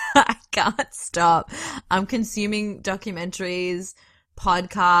 I can't stop. I'm consuming documentaries,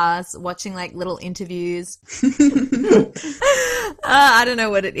 podcasts, watching like little interviews. I don't know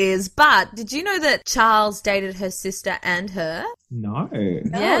what it is, but did you know that Charles dated her sister and her? No.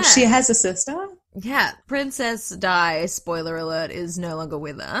 Yeah. Oh, she has a sister? Yeah, Princess Di, spoiler alert, is no longer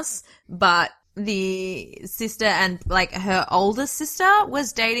with us, but the sister and like her older sister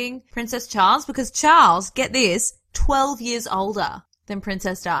was dating Princess Charles because Charles, get this, 12 years older than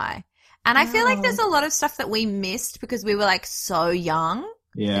Princess Di. And I feel like there's a lot of stuff that we missed because we were like so young.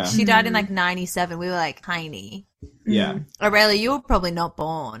 Yeah. She died in like 97. We were like tiny. Yeah. Aurelia, you were probably not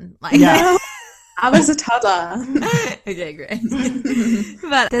born. Like, yeah. I was a toddler. Okay, great.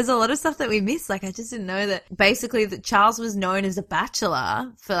 But there's a lot of stuff that we missed. Like, I just didn't know that basically that Charles was known as a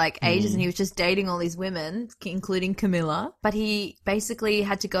bachelor for like ages and he was just dating all these women, including Camilla. But he basically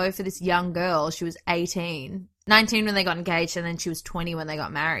had to go for this young girl. She was 19 when they got engaged, and then she was 20 when they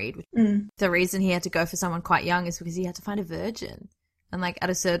got married. The reason he had to go for someone quite young is because he had to find a virgin. And, like, at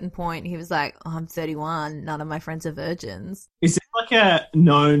a certain point, he was like, oh, I'm 31. None of my friends are virgins. Is it like a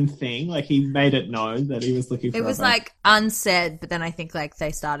known thing? Like, he made it known that he was looking for It was, like, unsaid, but then I think, like,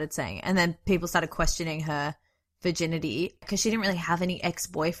 they started saying it. And then people started questioning her virginity because she didn't really have any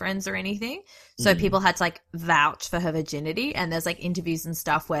ex-boyfriends or anything. So people had to like vouch for her virginity, and there's like interviews and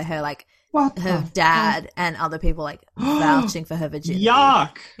stuff where her like her dad and other people like vouching for her virginity.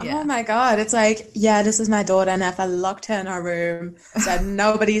 Yuck. Yeah. Oh my God. It's like, yeah, this is my daughter, and if I locked her in her room so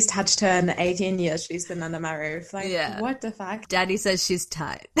nobody's touched her in the 18 years she's been under my roof. Like, what the fuck? Daddy says she's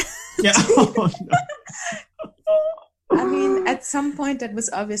tight. Yeah. Oh, no. I mean, at some point that was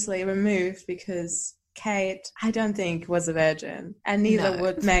obviously removed because Kate, I don't think, was a virgin, and neither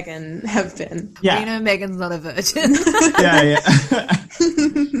would Meghan have been. Yeah. You know, Meghan's not a virgin. Yeah.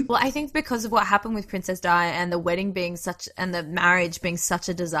 Well, I think because of what happened with Princess Di and the wedding being and the marriage being such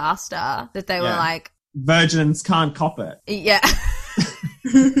a disaster that they were like, virgins can't cop it. Yeah.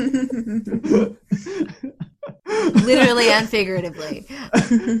 Literally and figuratively.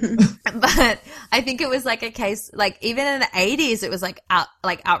 But I think it was like a case, like even in the 80s, it was like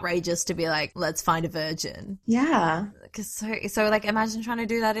outrageous to be like, let's find a virgin. Yeah. Because so like imagine trying to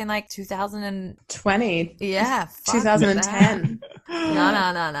do that in like 2020. Yeah. 2010.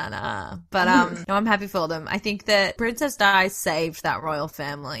 No. But no, I'm happy for them. I think that Princess Di saved that royal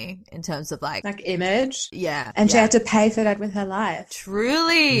family in terms of like image. Yeah. And she had to pay for that with her life.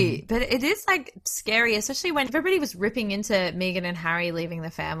 Truly. But it is like scary, especially when everybody was ripping into Meghan and Harry leaving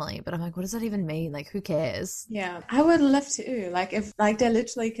the family. But I'm like, what does that even mean? Like, who cares? Yeah. I would love to. Like, if like they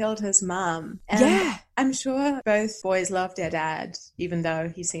literally killed his mom. And I'm sure both boys love their dad, even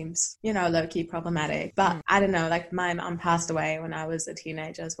though he seems, you know, low-key problematic. But I don't know, like my mom passed away when I was a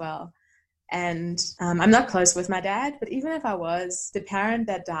teenager as well. And I'm not close with my dad, but even if I was, the parent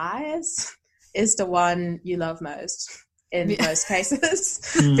that dies is the one you love most in most cases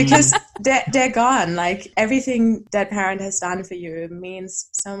because they're gone. Like everything that parent has done for you means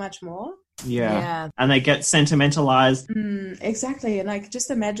so much more. Yeah. And they get sentimentalized. Exactly. And like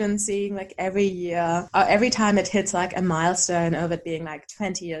just imagine seeing like every year or every time it hits like a milestone of it being like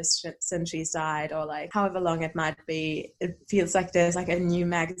 20 years since she's died, or like however long it might be, it feels like there's like a new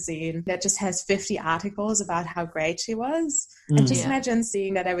magazine that just has 50 articles about how great she was. And just imagine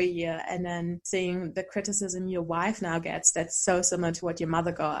seeing that every year and then seeing the criticism your wife now gets that's so similar to what your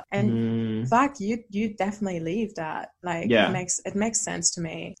mother got. And fuck, you definitely leave that. Like it makes sense to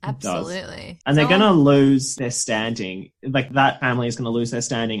me. Absolutely. And they're going to lose their standing. Like that family is going to lose their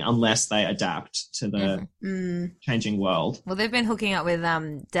standing unless they adapt to the changing world. Well, they've been hooking up with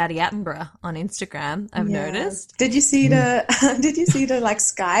Daddy Attenborough on Instagram. I've noticed. Did you see the like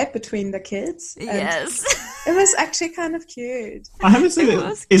Skype between the kids? Yes. It was actually kind of cute. I haven't seen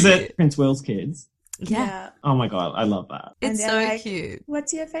it. Is it Prince Will's kids? Yeah. Oh my God, I love that. It's so like, cute.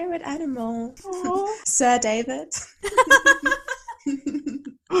 What's your favorite animal? Sir David.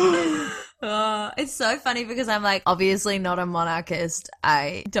 It's so funny because I'm like obviously not a monarchist.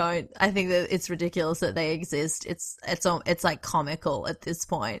 I think that it's ridiculous that they exist. It's like comical at this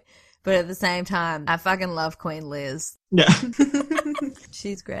point. But at the same time, I fucking love Queen Liz. Yeah.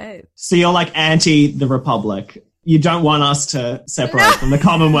 She's great. So you're like anti the Republic. You don't want us to separate from the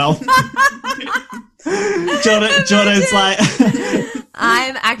Commonwealth. Jordan's like...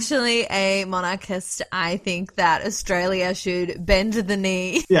 I'm actually a monarchist. I think that Australia should bend the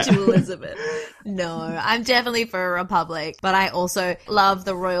knee to Elizabeth. No, I'm definitely for a republic, but I also love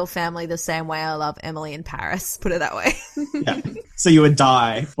the royal family the same way I love Emily in Paris, put it that way. Yeah. So you would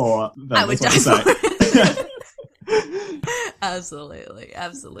die for them. I would die for it. Absolutely.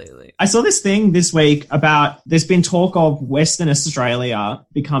 I saw this thing this week about there's been talk of Western Australia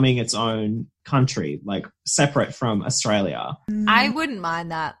becoming its own country, like separate from Australia. I wouldn't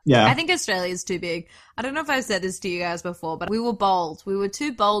mind that. Yeah. I think Australia's too big. I don't know if I've said this to you guys before, but we were bold. We were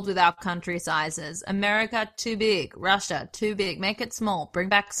too bold with our country sizes. America, too big. Russia, too big. Make it small. Bring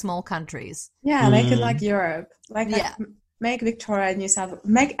back small countries. Yeah, make it like Europe. Make Victoria, New South,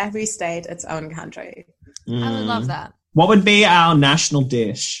 make every state its own country. I would love that. What would be our national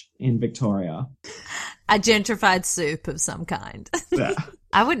dish in Victoria? A gentrified soup of some kind. Yeah.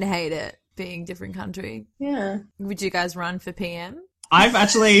 I wouldn't hate it being different country. Yeah. Would you guys run for PM? I've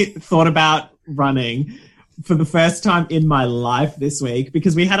actually thought about running for the first time in my life this week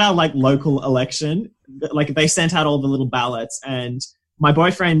because we had our like local election. Like they sent out all the little ballots and my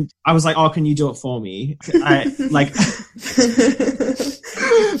boyfriend, I was like, oh, can you do it for me?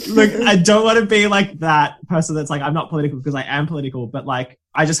 Look, I don't want to be like that person that's like, I'm not political because I am political, but like,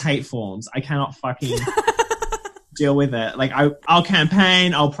 I just hate forms. I cannot fucking deal with it. Like, I'll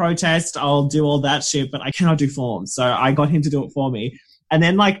campaign, I'll protest, I'll do all that shit, but I cannot do forms. So I got him to do it for me. And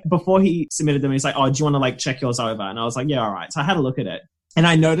then like, before he submitted them, he's like, oh, do you want to like check yours over? And I was like, yeah, all right. So I had a look at it. And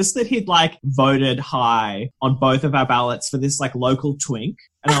I noticed that he'd like voted high on both of our ballots for this like local twink.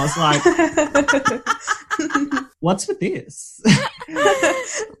 And I was like, what's with this?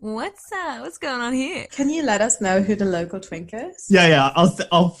 What's going on here? Can you let us know who the local twink is? Yeah.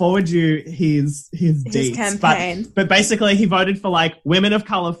 I'll forward you his deets. Campaign. But basically he voted for like women of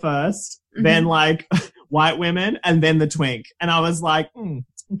color first, then like white women, and then the twink. And I was like,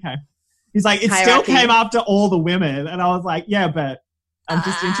 okay. He's like, it Hierarchy. still came after all the women. And I was like, yeah, but I'm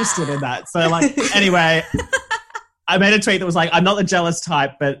just interested in that. So like, anyway, I made a tweet that was like, I'm not the jealous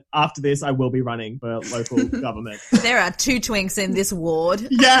type, but after this, I will be running for local government. There are 2 twinks in this ward.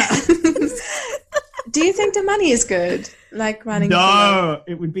 Yeah. Do you think the money is good? Like running? No,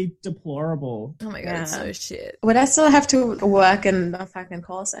 it would be deplorable. Oh my God, it's so shit. Would I still have to work in a fucking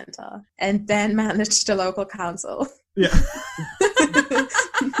call center and then manage the local council? Yeah.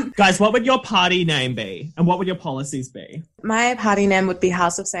 Guys, what would your party name be? And what would your policies be? My party name would be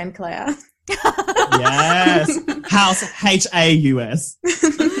House of St. Clair. Yes. House, Haus.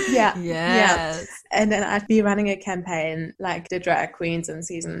 Yeah. Yes. Yeah. And then I'd be running a campaign like the drag queens in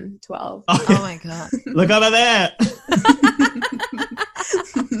season 12. Oh my God. Look over there.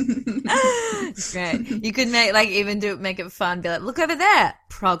 Great. You could make it fun. Be like, look over there.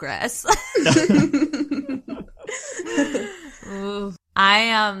 Progress. Ooh.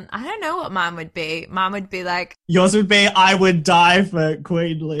 I don't know what mine would be. Mine would be like... Yours would be, I would die for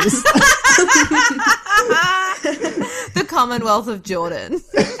Queen Liz. The Commonwealth of Jordan.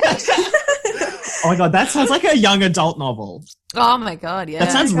 Oh my God, that sounds like a young adult novel. Oh my God, yeah.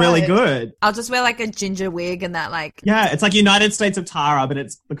 That sounds really good. I'll just wear like a ginger wig and that like... Yeah, it's like United States of Tara, but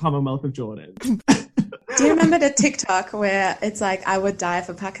it's the Commonwealth of Jordan. Do you remember the TikTok where it's like, I would die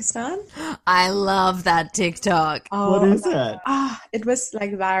for Pakistan? I love that TikTok. Oh, what is it? It was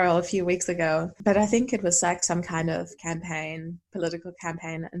like viral a few weeks ago, but I think it was like some kind of political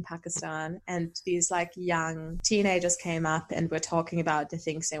campaign in Pakistan. And these like young teenagers came up and were talking about the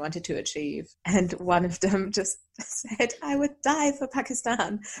things they wanted to achieve. And one of them just said, I would die for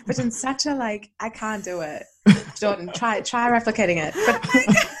Pakistan, but in such a like, I can't do it. Jordan, try replicating it. But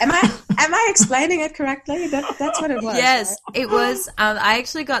am I explaining it correctly? That's what it was. Yes, right? it was. I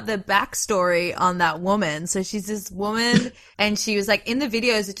actually got the backstory on that woman. So she's this woman, and she was like in the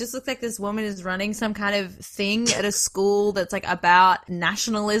videos. It just looks like this woman is running some kind of thing at a school that's like about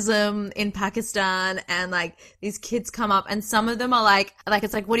nationalism in Pakistan, and like these kids come up, and some of them are like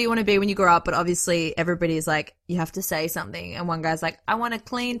it's like, what do you want to be when you grow up? But obviously everybody's like, you have to say something. And one guy's like, I want to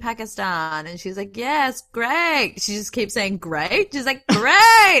clean Pakistan, and she's like, yes, great. She just keeps saying great. She's like,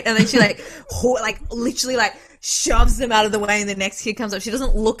 great. And then she literally shoves them out of the way, and the next kid comes up. She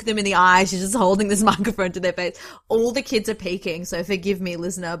doesn't look them in the eye. She's just holding this microphone to their face. All the kids are peeking, so forgive me,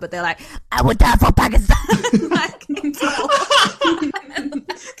 listener, but they're like, I would die for Pakistan.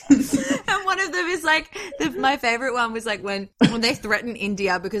 And one of them is like, my favorite one was like when they threaten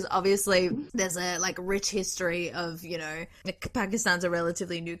India, because obviously there's a like rich history of, you know, Pakistan's a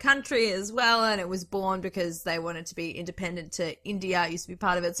relatively new country as well, and it was born because they wanted to be independent to India. It used to be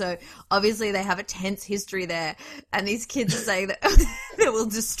part of it. So obviously they have a tense history there. And these kids are saying that they will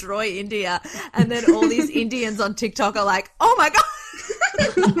destroy India. And then all these Indians on TikTok are like, oh my God.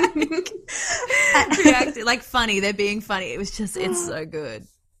 Reacting like funny. They're being funny. It was just, it's so good.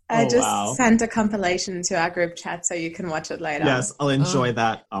 I just sent a compilation to our group chat so you can watch it later. Yes, I'll enjoy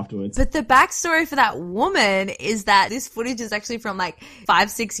that afterwards. But the backstory for that woman is that this footage is actually from like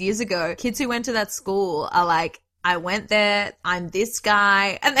 5-6 years ago. Kids who went to that school are like, I went there, I'm this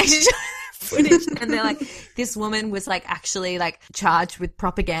guy, and they show footage, and they're like, this woman was like actually like charged with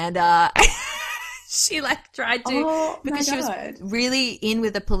propaganda. She like tried to, because she was really in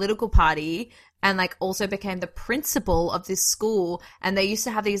with a political party, and like also became the principal of this school. And they used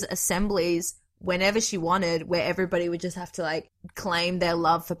to have these assemblies whenever she wanted, where everybody would just have to like claim their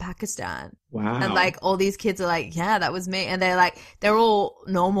love for Pakistan. Wow. And like all these kids are like, yeah, that was me. And they're like, they're all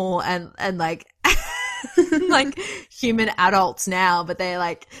normal and like like human adults now, but they're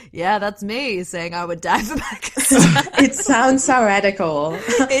like, yeah, that's me saying I would die for Pakistan. It sounds so radical.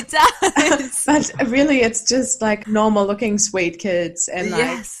 It does. But really it's just like normal looking sweet kids and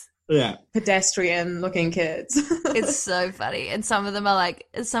like pedestrian looking kids. It's so funny. And some of them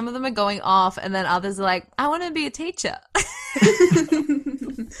are going off, and then others are like, I want to be a teacher.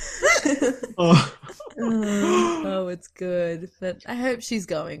 Oh, it's good. But I hope she's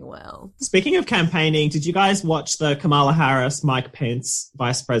going well. Speaking of campaigning, did you guys watch the Kamala Harris, Mike Pence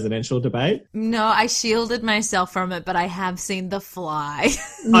vice presidential debate? No, I shielded myself from it, but I have seen The Fly.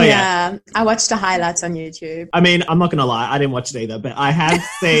 Yeah, I watched the highlights on YouTube. I mean, I'm not going to lie, I didn't watch it either, but I have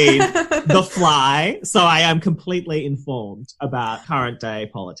seen The Fly, so I am completely informed about current day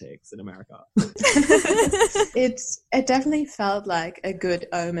politics in America. It definitely felt like a good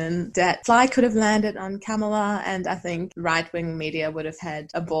omen that Fly could have landed on Kamala, and I think right-wing media would have had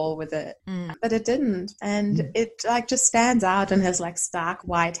a ball with it. But it didn't. And it like just stands out in his like stark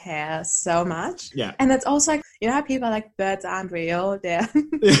white hair so much. Yeah. And it's also like, you know how people are like, birds aren't real? They're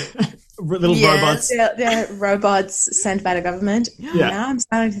little robots. They're robots sent by the government. Yeah. Now I'm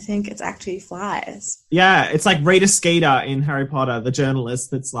starting to think it's actually flies. Yeah, it's like Rita Skeeter in Harry Potter, the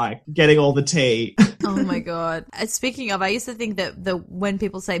journalist that's like getting all the tea. Oh my God. Speaking of, I used to think that when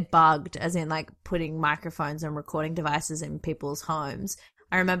people say bugged, as in like putting microphones and recording devices in people's homes,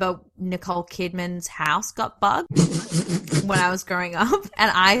 I remember Nicole Kidman's house got bugged when I was growing up, and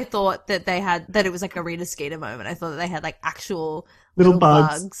I thought that that it was like a Rita Skeeter moment. I thought that they had like actual little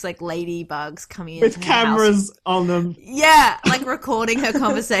bugs, like ladybugs coming in with cameras on them. Yeah, like recording her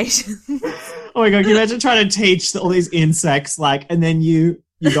conversation. Oh my God, can you imagine trying to teach all these insects, like, and then you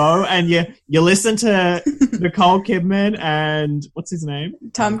go and you listen to Nicole Kidman and what's his name?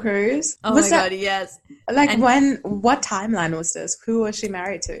 Tom Cruise. Oh my God, yes. Like what timeline was this? Who was she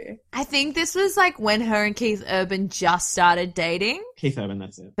married to? I think this was like when her and Keith Urban just started dating. Keith Urban,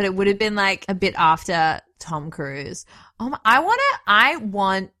 that's it. But it would have been like a bit after Tom Cruise. I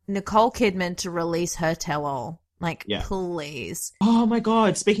want Nicole Kidman to release her tell-all. Like, please. Oh my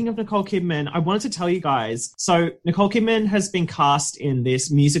God. Speaking of Nicole Kidman, I wanted to tell you guys. So Nicole Kidman has been cast in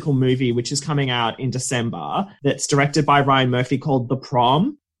this musical movie, which is coming out in December, that's directed by Ryan Murphy, called The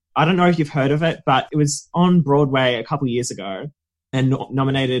Prom. I don't know if you've heard of it, but it was on Broadway a couple of years ago and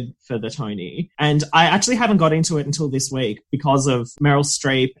nominated for the Tony. And I actually haven't got into it until this week because of Meryl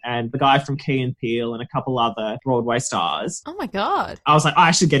Streep and the guy from Key and Peele and a couple other Broadway stars. Oh my God. I was like,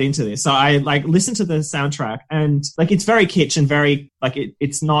 I should get into this. So I like listened to the soundtrack, and like it's very kitsch and very like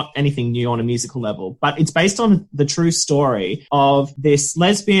it's not anything new on a musical level, but it's based on the true story of this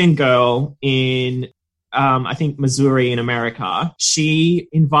lesbian girl in I think Missouri in America. She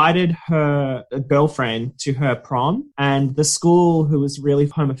invited her girlfriend to her prom, and the school, who was really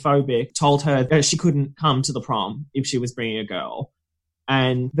homophobic, told her that she couldn't come to the prom if she was bringing a girl.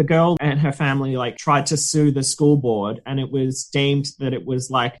 And the girl and her family like tried to sue the school board, and it was deemed that it was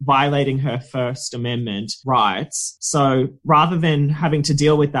like violating her First Amendment rights. So rather than having to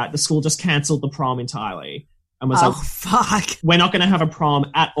deal with that, the school just cancelled the prom entirely. And was like, fuck. We're not going to have a prom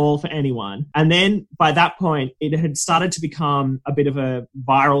at all for anyone. And then by that point, it had started to become a bit of a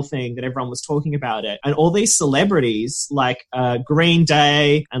viral thing that everyone was talking about it. And all these celebrities like Green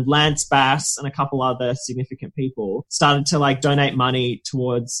Day and Lance Bass and a couple other significant people started to like donate money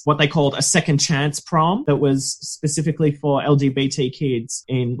towards what they called a second chance prom that was specifically for LGBT kids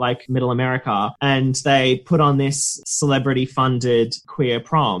in like middle America. And they put on this celebrity funded queer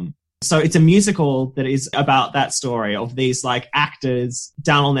prom. So it's a musical that is about that story of these like actors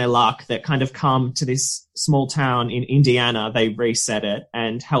down on their luck that kind of come to this small town in Indiana. They reset it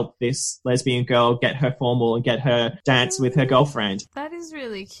and help this lesbian girl get her formal and get her dance with her girlfriend. That is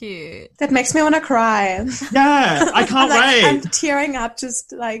really cute. That makes me want to cry. Yeah, I can't wait. I'm tearing up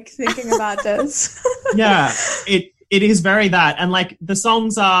just like thinking about this. Yeah, It is very that. And like the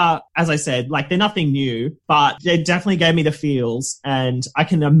songs are, as I said, like they're nothing new, but they definitely gave me the feels. And I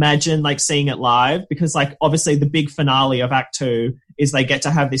can imagine like seeing it live because like obviously the big finale of Act 2 is they get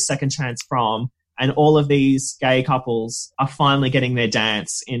to have this second chance prom. And all of these gay couples are finally getting their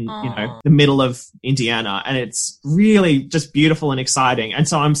dance in, the middle of Indiana. And it's really just beautiful and exciting. And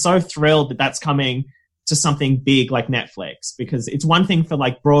so I'm so thrilled that that's coming to something big like Netflix, because it's one thing for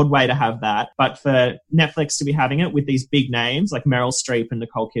like Broadway to have that, but for Netflix to be having it with these big names like Meryl Streep and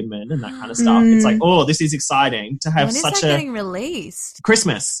Nicole Kidman and that kind of stuff. It's like, oh, this is exciting to have. When is such that getting released?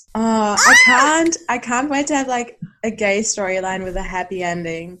 Christmas. I can't wait to have like a gay storyline with a happy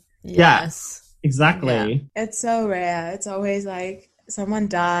ending. Yes. Yeah, exactly. Yeah. It's so rare. It's always like someone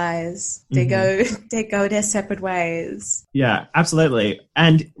dies, they go their separate ways. Yeah, absolutely.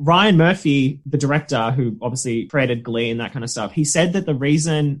 And Ryan Murphy, the director who obviously created Glee and that kind of stuff, he said that the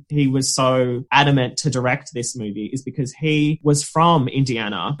reason he was so adamant to direct this movie is because he was from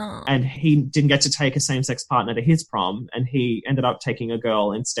Indiana and he didn't get to take a same-sex partner to his prom, and he ended up taking a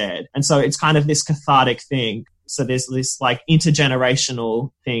girl instead. And so it's kind of this cathartic thing. So there's this like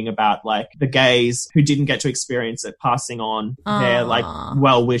intergenerational thing about like the gays who didn't get to experience it passing on their like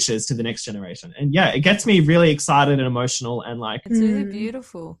well wishes to the next generation. And yeah, it gets me really excited and emotional and like it's really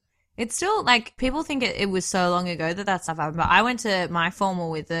beautiful. It's still like people think it was so long ago that stuff happened, but I went to my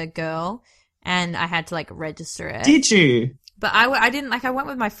formal with a girl and I had to like register it. Did you? But I didn't, like, I went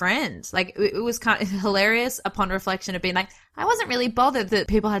with my friends. Like, it was kind of hilarious upon reflection of being like, I wasn't really bothered that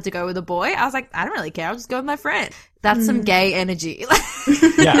people had to go with a boy. I was like, I don't really care. I'll just go with my friend. That's some gay energy.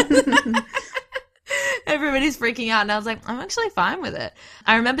 Yeah. Everybody's freaking out. And I was like, I'm actually fine with it.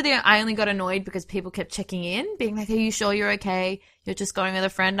 I remember I only got annoyed because people kept checking in, being like, are you sure you're okay? You're just going with a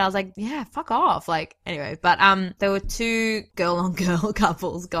friend. I was like, yeah, fuck off. Like, anyway, but there were 2 girl-on-girl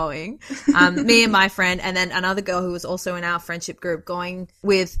couples going, me and my friend, and then another girl who was also in our friendship group going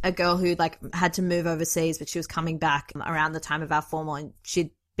with a girl who like had to move overseas, but she was coming back around the time of our formal, and she'd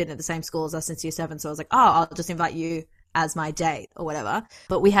been at the same school as us since year 7. So I was like, oh, I'll just invite you as my date or whatever.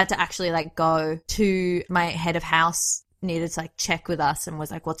 But we had to actually like go to my head of house, needed to like check with us and was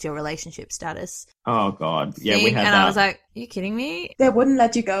like, what's your relationship status? Oh God. Yeah, thing. we had and that. I was like, are you kidding me? They wouldn't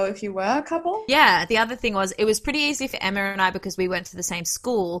let you go if you were a couple? Yeah. The other thing was it was pretty easy for Emma and I because we went to the same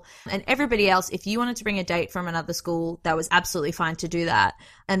school, and everybody else, if you wanted to bring a date from another school, that was absolutely fine to do that.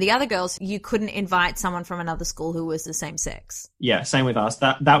 And the other girls, you couldn't invite someone from another school who was the same sex. Yeah, same with us.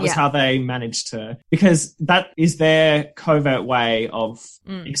 That was how they managed to, because that is their covert way of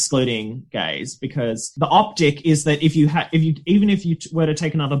excluding gays, because the optic is that if you were to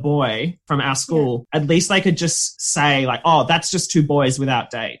take another boy from our school, at least they could just say like, oh, that's just 2 boys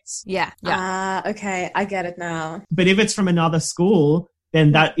without dates. Yeah. Okay, I get it now. But if it's from another school,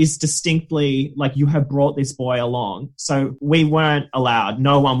 then that is distinctly like you have brought this boy along. So we weren't allowed.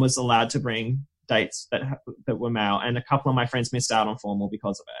 No one was allowed to bring dates that were male, and a couple of my friends missed out on formal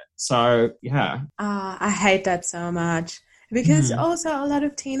because of it. So yeah. I hate that so much. Because also a lot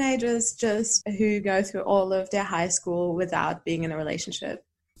of teenagers just who go through all of their high school without being in a relationship.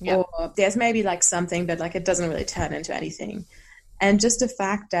 Or there's maybe like something, but like it doesn't really turn into anything. And just the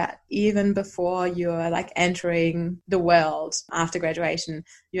fact that even before you're like entering the world after graduation,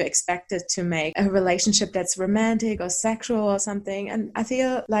 you're expected to make a relationship that's romantic or sexual or something. And I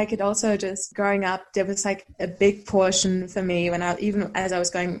feel like it also just growing up, there was like a big portion for me when even as I was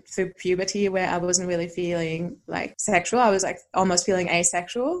going through puberty where I wasn't really feeling like sexual. I was like almost feeling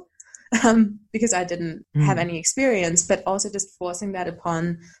asexual. Because I didn't have any experience, but also just forcing that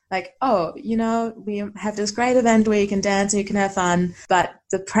upon like, oh, you know, we have this great event where you can dance and you can have fun, but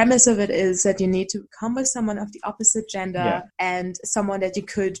the premise of it is that you need to come with someone of the opposite gender and someone that you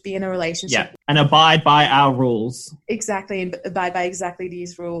could be in a relationship with. And abide by our rules. Exactly, and abide by exactly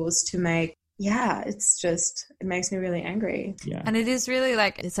these rules to make it makes me really angry. Yeah. And it is really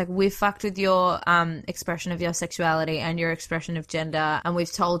like, it's like we've fucked with your expression of your sexuality and your expression of gender, and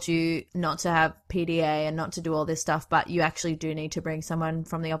we've told you not to have PDA and not to do all this stuff, but you actually do need to bring someone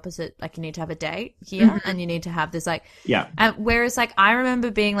from the opposite, like you need to have a date here and you need to have this like... Yeah. Whereas like I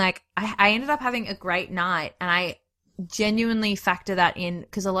remember being like, I ended up having a great night, and I genuinely factor that in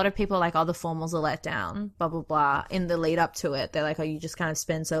because a lot of people are like, oh, the formals are let down, blah blah blah, in the lead up to it. They're like, oh, you just kind of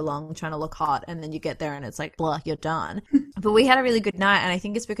spend so long trying to look hot, and then you get there and it's like, blah, you're done. But we had a really good night, and I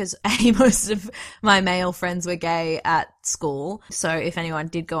think it's because most of my male friends were gay at school, so if anyone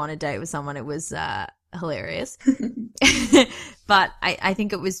did go on a date with someone, it was hilarious. But I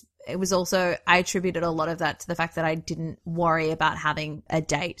think it was also, I attributed a lot of that to the fact that I didn't worry about having a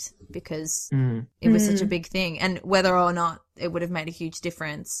date because it was such a big thing. And whether or not it would have made a huge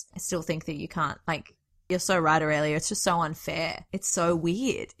difference, I still think that you can't, like, you're so right, Aurelia. It's just so unfair. It's so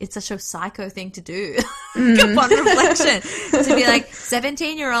weird. It's such a psycho thing to do upon reflection. To be like,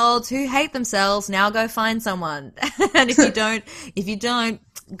 17-year-olds who hate themselves, now go find someone. And if you don't,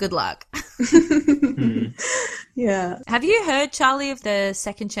 good luck. Yeah. Have you heard, Charlie, of the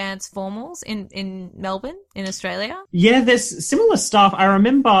Second Chance formals in Melbourne, in Australia? Yeah, there's similar stuff. I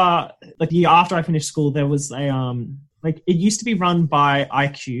remember, like, the year after I finished school, there was a, like, it used to be run by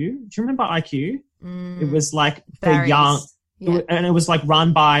IQ. Do you remember IQ? It was like for young, and it was like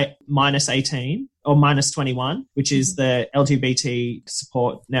run by -18 or -21, which is the LGBT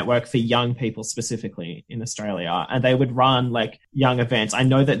support network for young people specifically in Australia. And they would run like young events. I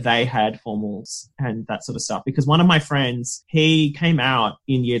know that they had formals and that sort of stuff because one of my friends, he came out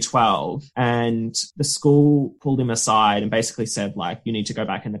in year 12 and the school pulled him aside and basically said like, you need to go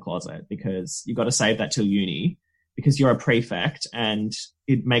back in the closet because you got to save that till uni because you're a prefect and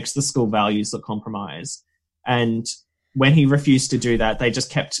it makes the school values look compromised. And when he refused to do that, they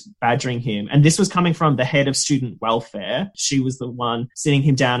just kept badgering him. And this was coming from the head of student welfare. She was the one sitting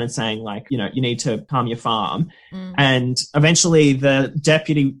him down and saying, like, you know, you need to calm your farm. And eventually the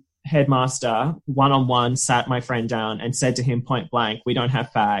deputy headmaster one-on-one sat my friend down and said to him point blank, we don't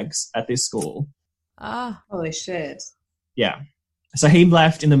have fags at this school. Holy shit. Yeah. So he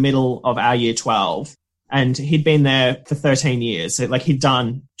left in the middle of our year 12. And he'd been there for 13 years. So, like, he'd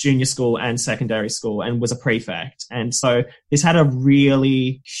done junior school and secondary school and was a prefect. And so this had a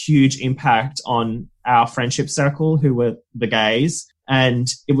really huge impact on our friendship circle, who were the gays. And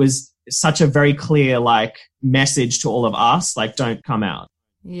it was such a very clear, like, message to all of us, like, don't come out.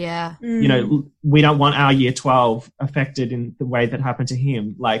 Yeah. You know, we don't want our year 12 affected in the way that happened to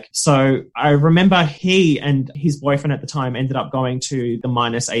him. Like, so I remember he and his boyfriend at the time ended up going to the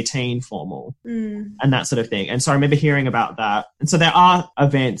 -18 formal and that sort of thing. And so I remember hearing about that. And so there are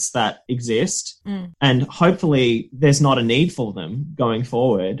events that exist and hopefully there's not a need for them going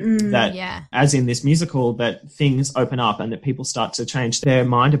forward that, as in this musical, that things open up and that people start to change their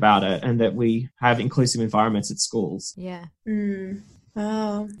mind about it and that we have inclusive environments at schools. Yeah.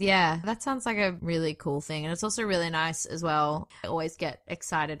 Oh. Yeah, that sounds like a really cool thing. And it's also really nice as well. I always get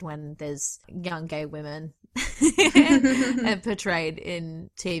excited when there's young gay women and portrayed in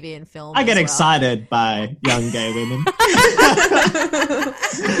TV and film. I get excited by young gay women.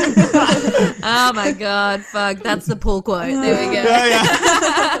 Oh my God, fuck. That's the pull quote. There we go.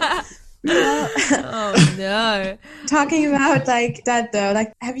 Oh no. Talking about like that though,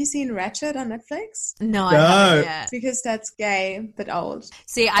 like, have you seen Ratched on Netflix? No, I haven't yet. Because that's gay but old.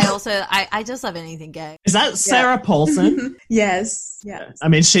 See, I just love anything gay. Is that Sarah Paulson? Yes. I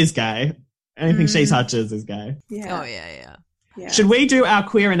mean, she's gay. Anything she touches is gay. Yeah. Oh yeah. Should we do our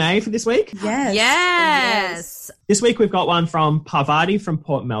queer and A for this week? Yes. This week we've got one from Parvati from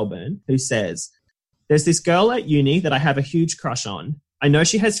Port Melbourne, who says, there's this girl at uni that I have a huge crush on. I know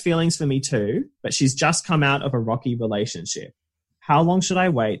she has feelings for me too, but she's just come out of a rocky relationship. How long should I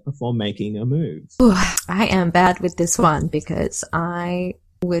wait before making a move? Ooh, I am bad with this one because I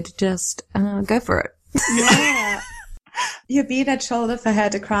would just go for it. Yeah. You be that shoulder for her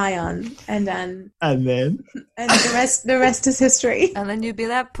to cry on, and the rest is history. And then you be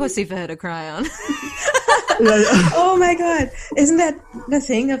that pussy for her to cry on. Oh my God. Isn't that the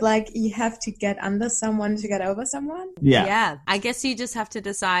thing of like, you have to get under someone to get over someone? Yeah. I guess you just have to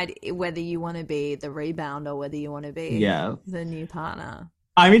decide whether you want to be the rebound or whether you want to be the new partner.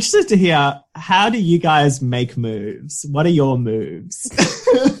 I'm interested to hear, how do you guys make moves? What are your moves?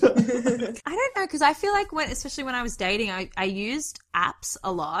 I don't know, because I feel like especially when I was dating, I used apps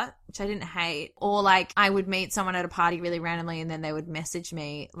a lot, which I didn't hate. Or like I would meet someone at a party really randomly and then they would message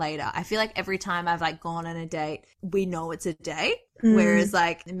me later. I feel like every time I've like gone on a date, we know it's a date. Whereas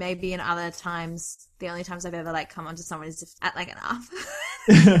like maybe in other times, the only times I've ever like come onto someone is at like an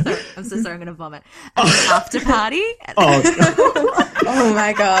I'm so sorry, I'm going to vomit. At an after party. Oh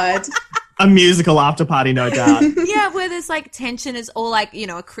my God. A musical after party, no doubt. Yeah, where there's like tension is all like, you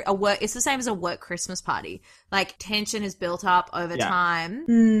know, a work, it's the same as a work Christmas party. Like tension is built up over time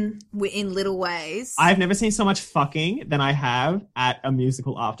in little ways. I've never seen so much fucking than I have at a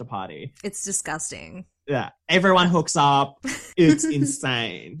musical after party. It's disgusting. Yeah. Everyone hooks up. It's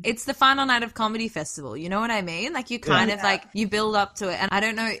insane. It's the final night of comedy festival. You know what I mean? Like you kind of like, you build up to it. And I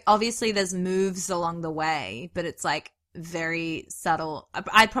don't know, obviously there's moves along the way, but it's like very subtle.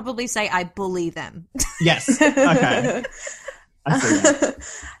 I'd probably say I bully them. Yes. Okay. I see that.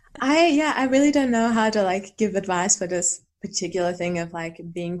 I really don't know how to like give advice for this particular thing of like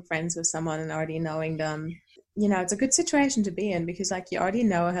being friends with someone and already knowing them. You know, it's a good situation to be in because like you already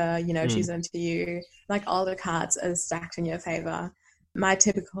know her, you know, she's into you, like all the cards are stacked in your favor. My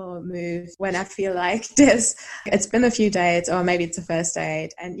typical move when I feel like it's been a few dates or maybe it's a first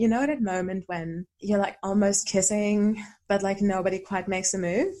date and you know that moment when you're like almost kissing but like nobody quite makes a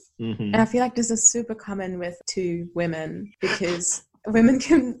move. And I feel like this is super common with two women because we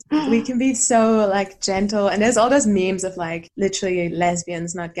can be so like gentle and there's all those memes of like literally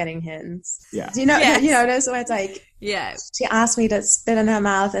lesbians not getting hints. Yeah. You know, you know, there's where it's like, yeah, she asked me to spit in her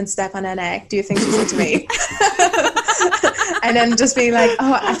mouth and step on her neck. Do you think she's into me? And then just being like,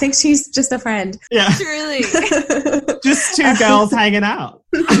 oh, I think she's just a friend. Yeah. Truly. Just two girls hanging out.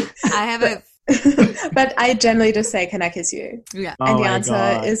 I have a... But I generally just say, can I kiss you? Yeah. And the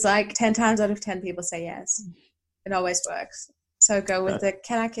answer is like 10 times out of 10 people say yes. It always works. So go with the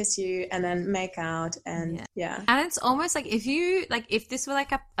can I kiss you and then make out and yeah. And it's almost like if this were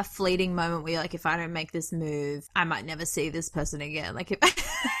like a fleeting moment where you're like, if I don't make this move, I might never see this person again. Like if,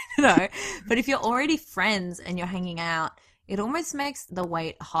 you know, but if you're already friends and you're hanging out, it almost makes the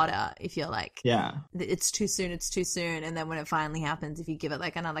wait hotter if you're like, yeah, it's too soon. And then when it finally happens, if you give it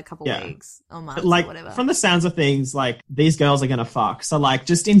like another couple weeks or months like, or whatever. From the sounds of things, like these girls are going to fuck. So like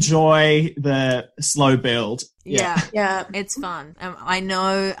just enjoy the slow build. Yeah. It's fun. I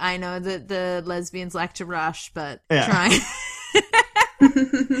know that the lesbians like to rush, but try.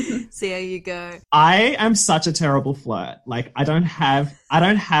 See how you go. I am such a terrible flirt. Like I don't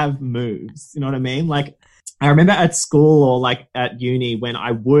have moves. You know what I mean? Like I remember at school or like at uni when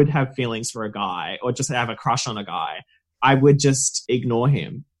I would have feelings for a guy or just have a crush on a guy, I would just ignore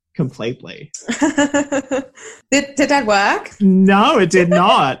him completely. Did that work? No, it did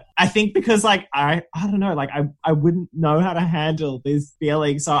not. I think because like I don't know, like I wouldn't know how to handle these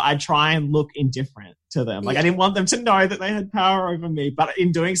feelings, so I try and look indifferent to them. Like I didn't want them to know that they had power over me, but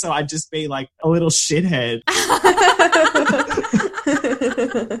in doing so I'd just be like a little shithead.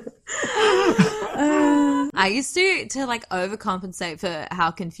 I used to like overcompensate for how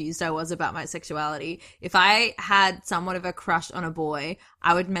confused I was about my sexuality. If I had somewhat of a crush on a boy,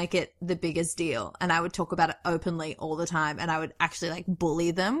 I would make it the biggest deal and I would talk about it openly all the time, and I would actually like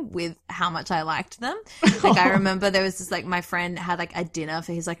bully them with how much I liked them. Like I remember there was this like my friend had like a dinner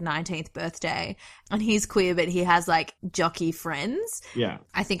for his like 19th birthday, and he's queer but he has like jockey friends. Yeah.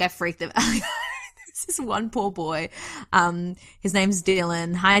 I think I freaked them out. This one poor boy. His name's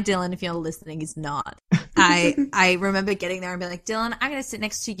Dylan. Hi, Dylan. If you're listening, he's not. I remember getting there and being like, Dylan, I'm going to sit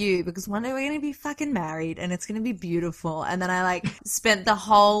next to you because one day we're going to be fucking married and it's going to be beautiful. And then I like spent the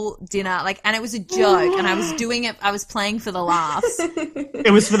whole dinner like, and it was a joke and I was doing it. I was playing for the laughs.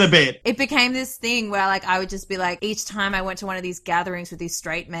 It was for the bit. It became this thing where like, I would just be like, each time I went to one of these gatherings with these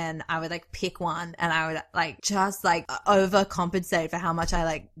straight men, I would like pick one and I would like just like overcompensate for how much I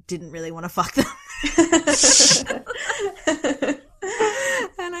like didn't really want to fuck them.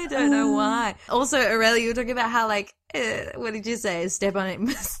 And I don't know why. Also, Aurelia, you were talking about how like, what did you say? Step on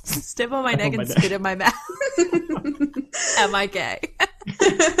my neck and spit in my mouth. Am I gay?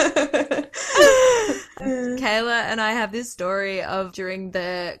 Kayla and I have this story of during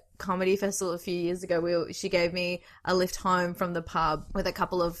the comedy festival a few years ago. She gave me a lift home from the pub with a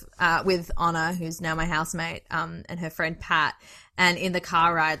couple of with Honor, who's now my housemate, and her friend Pat. And in the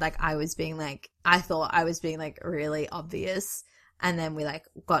car ride, like I thought I was being like really obvious. And then we like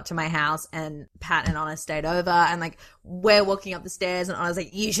got to my house and Pat and Honor stayed over and like we're walking up the stairs and Honnor's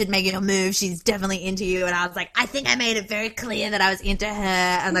like, you should make it a move. She's definitely into you. And I was like, I think I made it very clear that I was into her.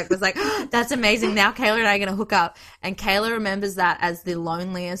 And like was like, oh, that's amazing. Now Kayla and I are going to hook up. And Kayla remembers that as the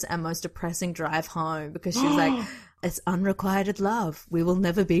loneliest and most depressing drive home because she was like, it's unrequited love. We will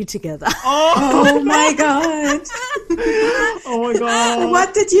never be together. Oh my God. Oh my God.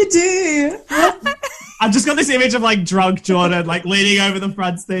 What did you do? I've just got this image of like drunk Jordan like leaning over the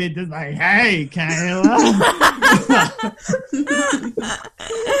front seat just like, hey, Kayla.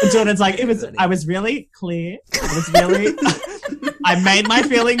 And Jordan's like, I was really clear. I made my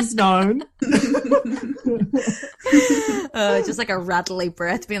feelings known. Just like a rattly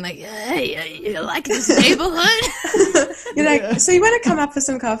breath being like, hey, you like this neighborhood? You're like, so you want to come up for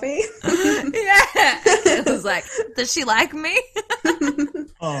some coffee? Yeah. It was like, does she like me?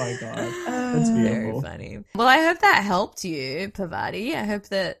 Oh my God. That's beautiful. Very funny. Well, I hope that helped you, Parvati. I hope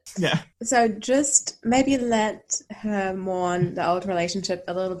that... Yeah. So just maybe let her mourn the old relationship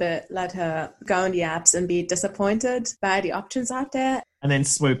a little bit. Let her go on the apps and be disappointed by the options out there. And then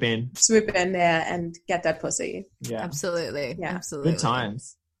swoop in there and get that pussy. Yeah. Absolutely. Yeah. Absolutely. Good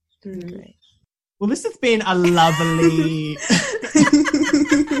times. Great. Well, this has been a lovely...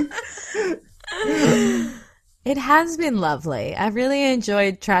 It has been lovely. I've really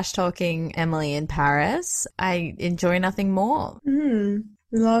enjoyed trash talking Emily in Paris. I enjoy nothing more.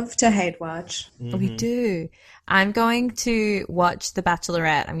 Love to hate watch. We do. I'm going to watch The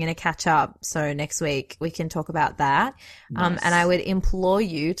Bachelorette. I'm going to catch up. So next week we can talk about that. Nice. And I would implore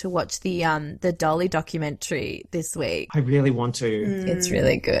you to watch the Dolly documentary this week. I really want to. It's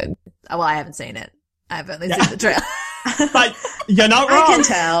really good. Well, I haven't seen it. I've only seen the trailer. But you're not wrong. I can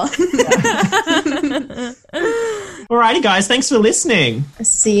tell. Alrighty, guys. Thanks for listening.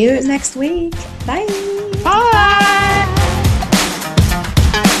 See you next week. Bye. Bye.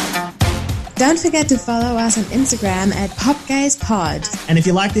 Don't forget to follow us on Instagram at PopGuysPod. And if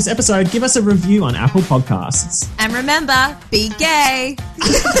you like this episode, give us a review on Apple Podcasts. And remember, be gay.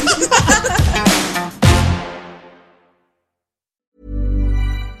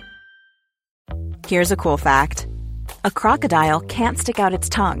 Here's a cool fact. A crocodile can't stick out its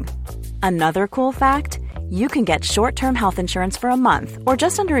tongue. Another cool fact, you can get short-term health insurance for a month or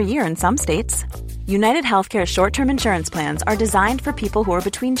just under a year in some states. United Healthcare short-term insurance plans are designed for people who are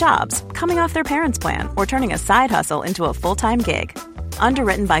between jobs, coming off their parents' plan, or turning a side hustle into a full-time gig.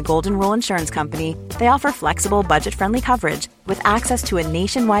 Underwritten by Golden Rule Insurance Company, they offer flexible, budget-friendly coverage with access to a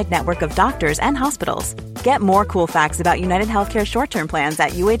nationwide network of doctors and hospitals. Get more cool facts about United Healthcare short-term plans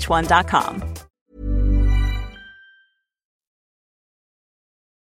at uh1.com.